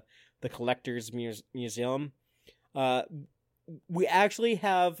here in the Collector's Museum. We actually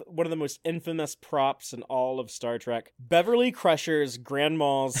have one of the most infamous props in all of Star Trek. Beverly Crusher's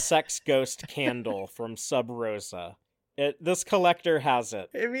Grandma's sex ghost candle from Sub Rosa. This collector has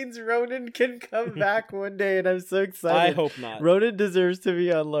it. It means Ronan can come back one day, and I'm so excited. I hope not. Ronan deserves to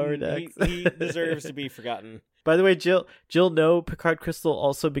be on Lower Decks. He deserves to be forgotten. By the way, Jill, no Picard crystal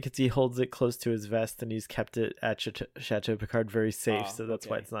also because he holds it close to his vest and he's kept it at Chateau Picard very safe, so that's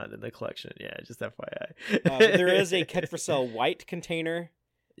why it's not in the collection. Yeah, just FYI. There is a Ketracel white container.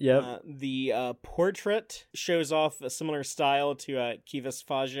 Yep. The portrait shows off a similar style to Kivas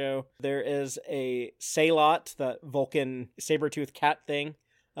Fajo. There is a Salot, the Vulcan saber-toothed cat thing,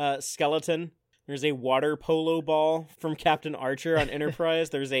 skeleton. There's a water polo ball from Captain Archer on Enterprise.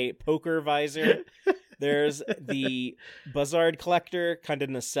 There's a poker visor. There's the Buzzard Collector, kind of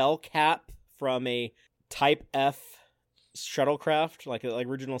nacelle cap from a Type F shuttlecraft, like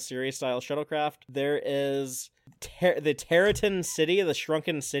original series style shuttlecraft. There is the Territon City, the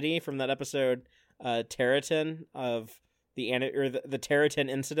Shrunken City from that episode Territon of the Territon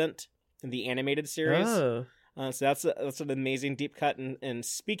incident in the animated series. Oh. So that's an amazing deep cut. And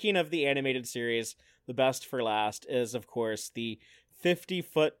speaking of the animated series, the best for last is, of course, the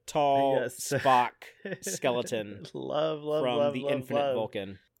 50-foot tall Spock skeleton from the Infinite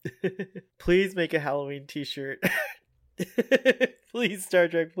Vulcan. Please make a Halloween t-shirt. Please, Star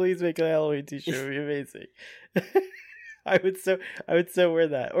Trek, please make a Halloween t-shirt. It would be amazing. I would so wear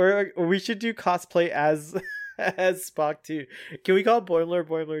that. Or we should do cosplay as Spock too. Can we call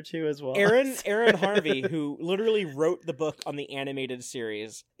Boimler too as well? Aaron Harvey, who literally wrote the book on the animated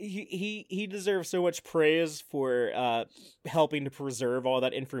series, he deserves so much praise for helping to preserve all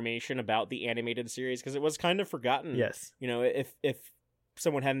that information about the animated series, because it was kind of forgotten. Yes, you know, if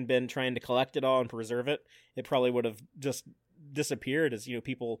someone hadn't been trying to collect it all and preserve it, it probably would have just disappeared as, you know,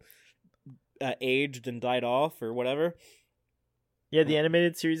 people aged and died off or whatever. Yeah, the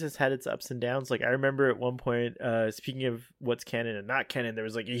animated series has had its ups and downs. Like, I remember at one point, speaking of what's canon and not canon, there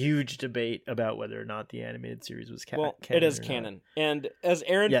was like a huge debate about whether or not the animated series was canon. Well, it is canon. And as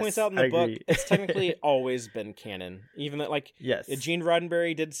Aaron points out in the book, it's technically always been canon. Even that, like, Gene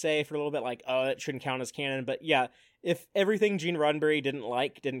Roddenberry did say for a little bit, like, oh, it shouldn't count as canon. But yeah, if everything Gene Roddenberry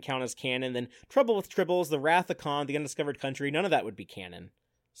didn't count as canon, then Trouble with Tribbles, The Wrath of Khan, The Undiscovered Country, none of that would be canon.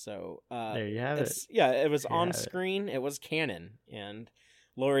 So there you have it. Yeah, it was on screen. It was canon, and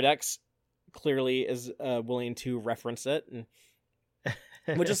Lower Decks clearly is willing to reference it. And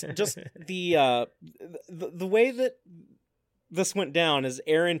but just the way that this went down is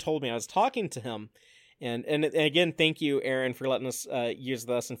Aaron told me. I was talking to him, and again, thank you, Aaron, for letting us use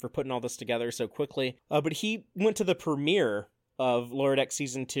this and for putting all this together so quickly. But he went to the premiere of Lower Decks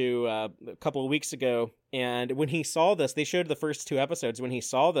Season 2 a couple of weeks ago, and when he saw this, they showed the first 2 episodes. When he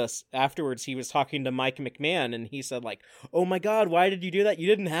saw this, afterwards, he was talking to Mike McMahon, and he said, like, oh my god, why did you do that? You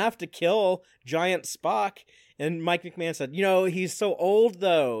didn't have to kill Giant Spock. And Mike McMahon said, you know, he's so old,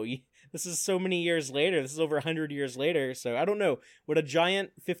 though. this is so many years later. This is over 100 years later. So I don't know. Would a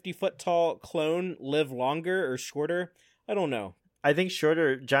giant 50-foot tall clone live longer or shorter? I don't know. I think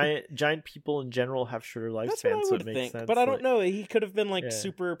giant people in general have shorter lifespans. That's what I so would it makes think, sense. but I don't know. He could have been like Yeah.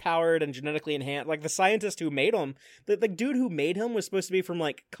 super powered and genetically enhanced. Like the scientist who made him, the dude who made him was supposed to be from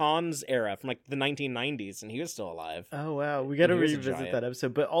like Khan's era, from like the 1990s, and he was still alive. Oh wow, we got to He was a revisit giant. that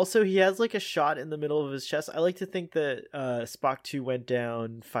episode. But also, he has like a shot in the middle of his chest. I like to think that Spock 2 went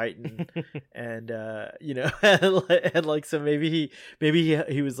down fighting, and and like so maybe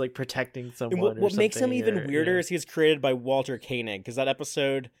he was like protecting someone. And what makes him something, even or, weirder is he was created by Walter Koenig, because that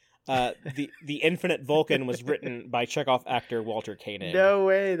episode, the Infinite Vulcan was written by Chekhov actor Walter Koenig. No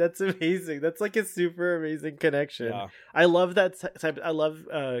way, that's amazing. That's like a super amazing connection. Yeah. I love that type. I love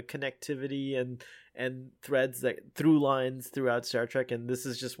connectivity and threads through lines throughout Star Trek, and this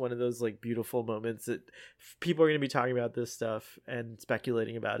is just one of those like beautiful moments that people are going to be talking about this stuff and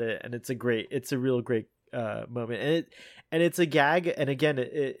speculating about it, and it's a real great moment, and it's a gag, and again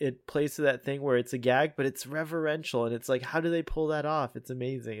it plays to that thing where it's a gag but it's reverential, and it's like, how do they pull that off? It's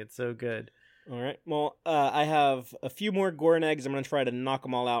amazing. It's so good. All right. Well, I have a few more Gorn eggs. I'm going to try to knock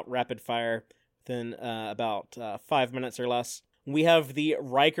them all out rapid fire within about 5 minutes or less. We have the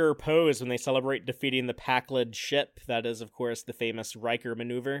Riker pose when they celebrate defeating the Pakled ship. That is, of course, the famous Riker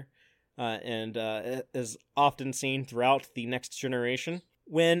maneuver, and is often seen throughout the Next Generation.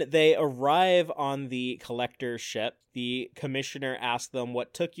 When they arrive on the Collector ship, the commissioner asks them,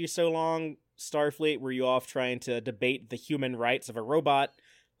 "What took you so long, Starfleet? Were you off trying to debate the human rights of a robot?"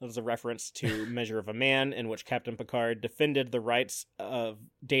 That is a reference to Measure of a Man, in which Captain Picard defended the rights of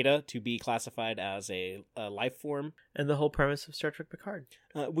Data to be classified as a life form. And the whole premise of Star Trek Picard.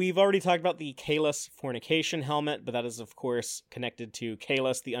 We've already talked about the Kahless fornication helmet, but that is, of course, connected to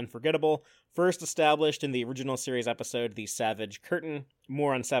Kahless the Unforgettable, first established in the original series episode, The Savage Curtain.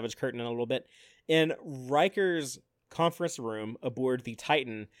 More on Savage Curtain in a little bit. In Riker's conference room aboard the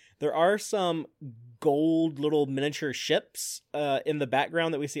Titan, there are some gold little miniature ships in the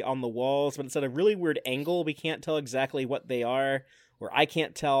background that we see on the walls, but it's at a really weird angle. We can't tell exactly what they are, or I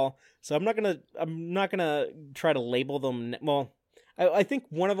can't tell. So I'm not gonna try to label them. Well, I think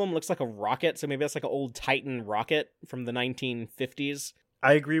one of them looks like a rocket, so maybe that's like an old Titan rocket from the 1950s.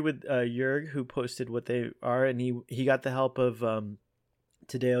 I agree with Jurg, who posted what they are, and he got the help of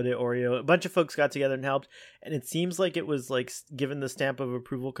Tadeo de Oreo. A bunch of folks got together and helped, and it seems like it was like given the stamp of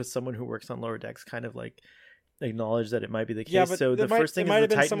approval because someone who works on Lower Decks kind of like acknowledged that it might be the case. Yeah, but so the first thing it might is have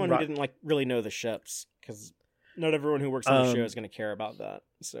the been Titan someone who didn't like really know the ships, because not everyone who works on the show is going to care about that.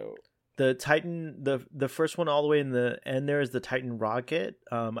 So the Titan, the first one all the way in the end there is the Titan rocket.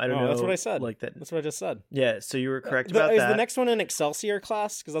 I don't know. That's what I said. Like that. That's what I just said. Yeah, so you were correct about is that. the next one an Excelsior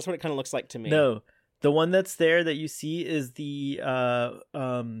class? Because that's what it kind of looks like to me. No, the one that's there that you see is the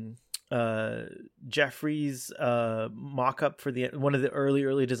Jeffrey's mock-up for one of the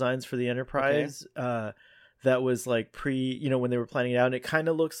early designs for the Enterprise. That was like when they were planning it out, and it kind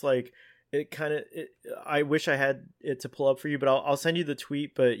of looks like I wish I had it to pull up for you, but I'll send you the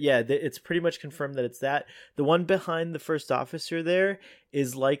tweet. But yeah, it's pretty much confirmed that it's that. The one behind the first officer there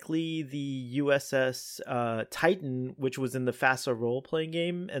is likely the USS Titan, which was in the FASA role-playing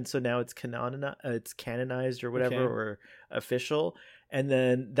game, and so now it's canonized or whatever, or official. And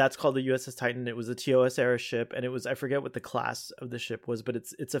then that's called the USS Titan. It was a TOS era ship, and it was, I forget what the class of the ship was, but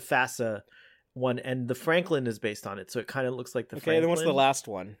it's a FASA one, and the Franklin is based on it, so it kind of looks like the Franklin. Okay, then what's the last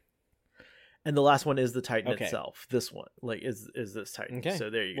one? And the last one is the Titan Okay. itself. This one, like, is this Titan. Okay. So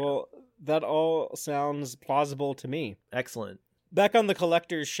there you go. Well, that all sounds plausible to me. Excellent. Back on the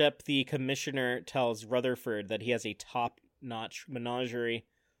Collector's ship, the commissioner tells Rutherford that he has a top-notch menagerie.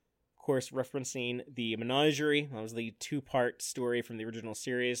 Of course, referencing the Menagerie. That was the two-part story from the original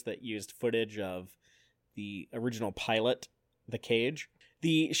series that used footage of the original pilot, The Cage.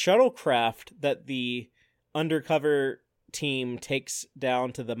 The shuttlecraft that the undercover team takes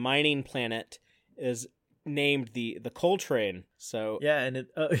down to the mining planet is named the Coltrane. So Yeah, and it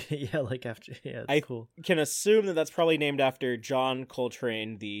like after it's cool. Can assume that that's probably named after John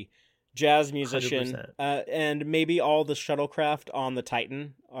Coltrane, the jazz musician, 100%. And maybe all the shuttlecraft on the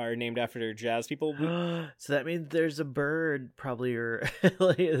Titan are named after jazz people. So that means there's a bird, probably, or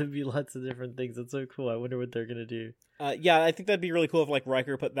like it'd be lots of different things. That's so cool. I wonder what they're gonna do. Yeah, I think that'd be really cool if like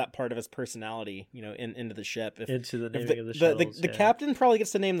Riker put that part of his personality, into the ship. Into the naming of the shuttles. The captain probably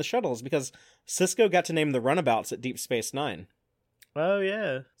gets to name the shuttles because Sisko got to name the runabouts at Deep Space Nine. Oh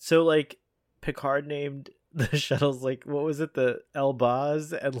yeah. So like Picard named the shuttles, like, what was it, the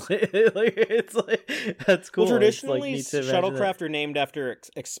Elbaz, and like it's like that's cool. Well, traditionally, it's, like, shuttlecraft are named after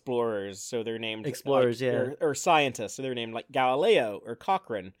explorers, so they're named explorers, or scientists, so they're named like Galileo or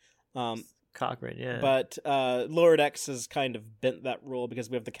Cochrane. Cochrane, yeah. But Lower Decks has kind of bent that rule because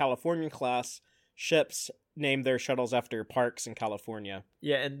we have the California class ships named their shuttles after parks in California.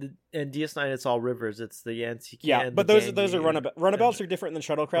 Yeah, and DS9 it's all rivers. It's the Yancey. Yeah, but those are runabouts. Runabouts are different than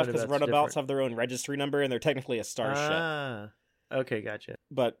shuttlecraft because runabouts have their own registry number and they're technically a starship. Ah, okay, gotcha.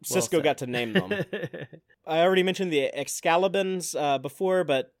 But Cisco got to name them. I already mentioned the Excalibans before,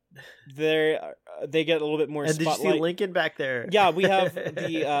 but they get a little bit more and spotlight. Did you see Lincoln back there? Yeah, we have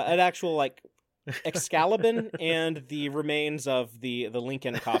the an actual like Excalibur and the remains of the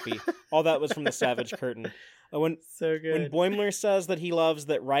Lincoln copy. All that was from the Savage Curtain. When so good. When Boimler says that he loves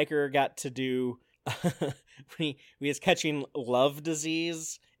that Riker got to do when he was catching love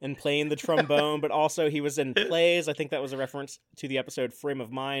disease and playing the trombone, but also he was in plays. I think that was a reference to the episode Frame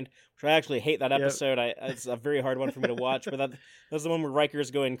of Mind, which I actually hate that episode. It's a very hard one for me to watch, but that's the one where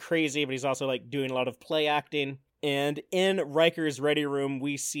Riker's going crazy, but he's also like doing a lot of play acting. And in Riker's ready room,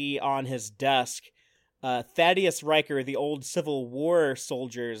 we see on his desk Thaddeus Riker, the old Civil War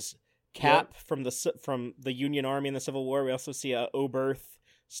soldier's cap from the Union Army in the Civil War. We also see a Oberth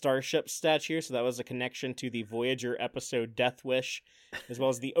starship statue, so that was a connection to the Voyager episode Death Wish, as well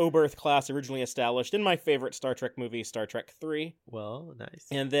as the Oberth class originally established in my favorite Star Trek movie, Star Trek III. Well, nice.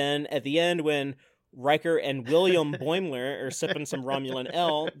 And then at the end, when Riker and William Boimler are sipping some Romulan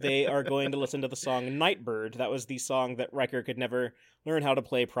ale, they are going to listen to the song Nightbird. That was the song that Riker could never learn how to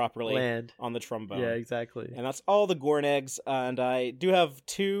play properly on the trombone. Yeah, exactly. And that's all the Gornegs. And I do have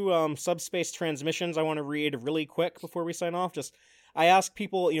 2 subspace transmissions I want to read really quick before we sign off. I asked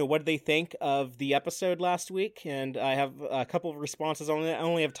people, what did they think of the episode last week? And I have a couple of responses. I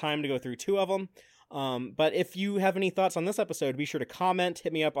only have time to go through 2 of them. But if you have any thoughts on this episode, be sure to comment,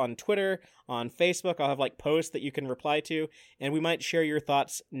 hit me up on Twitter, on Facebook. I'll have posts that you can reply to, and we might share your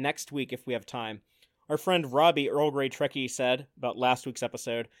thoughts next week if we have time. Our friend Robbie, Earl Grey Trekkie, said about last week's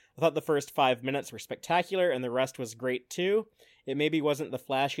episode, I thought the first 5 minutes were spectacular and the rest was great too. It maybe wasn't the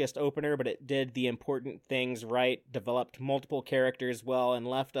flashiest opener, but it did the important things right, developed multiple characters well, and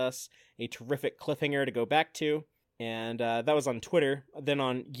left us a terrific cliffhanger to go back to. And that was on Twitter. Then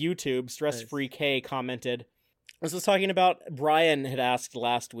on YouTube, Stress Free K commented, this was talking about, Brian had asked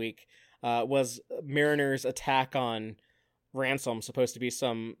last week, was Mariner's attack on Ransom supposed to be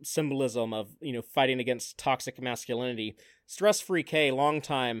some symbolism of, fighting against toxic masculinity? Stress Free K,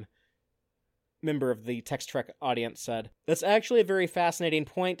 longtime member of the Text Trek audience, said, that's actually a very fascinating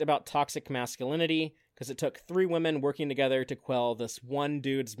point about toxic masculinity, because it took 3 women working together to quell this one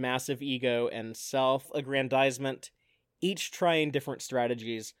dude's massive ego and self-aggrandizement, each trying different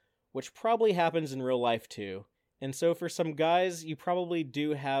strategies, which probably happens in real life too. And so for some guys, you probably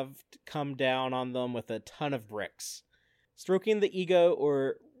do have to come down on them with a ton of bricks. Stroking the ego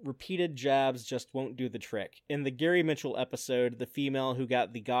or repeated jabs just won't do the trick. In the Gary Mitchell episode, the female who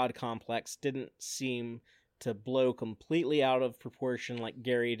got the God complex didn't seem to blow completely out of proportion like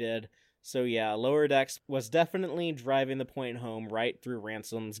Gary did. So yeah, Lower Decks was definitely driving the point home right through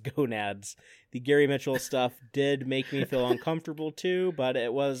Ransom's gonads. The Gary Mitchell stuff did make me feel uncomfortable too, but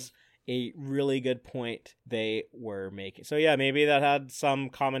it was a really good point they were making. So yeah, maybe that had some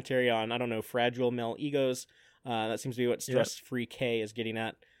commentary on, fragile male egos. That seems to be what Stress Free K is getting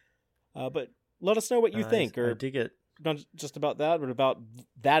at. But let us know what you think, or I dig it. Not just about that, but about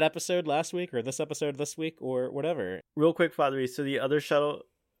that episode last week, or this episode this week, or whatever. Real quick, Father, so the other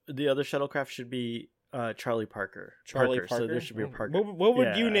shuttlecraft should be Charlie Parker. Parker. So there should be a Parker. What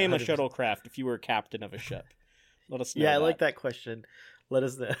would you name 100%. A shuttlecraft if you were captain of a ship? Let us know. Yeah, I like that question. Let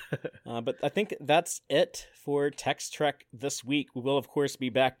us know. But I think that's it for Text Trek this week. We will, of course, be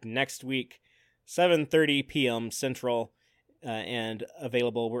back next week, 7:30 p.m. Central, and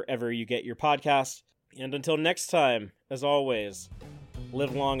available wherever you get your podcast. And until next time, as always,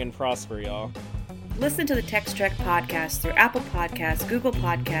 live long and prosper, y'all. Listen to the Text Trek podcast through Apple Podcasts, Google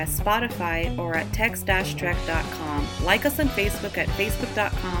Podcasts, Spotify, or at text-trek.com. Like us on Facebook at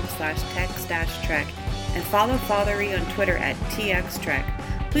facebook.com/text-trek, and follow Fathery on Twitter at TXTrek.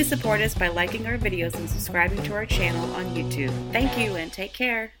 Please support us by liking our videos and subscribing to our channel on YouTube. Thank you and take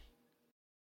care.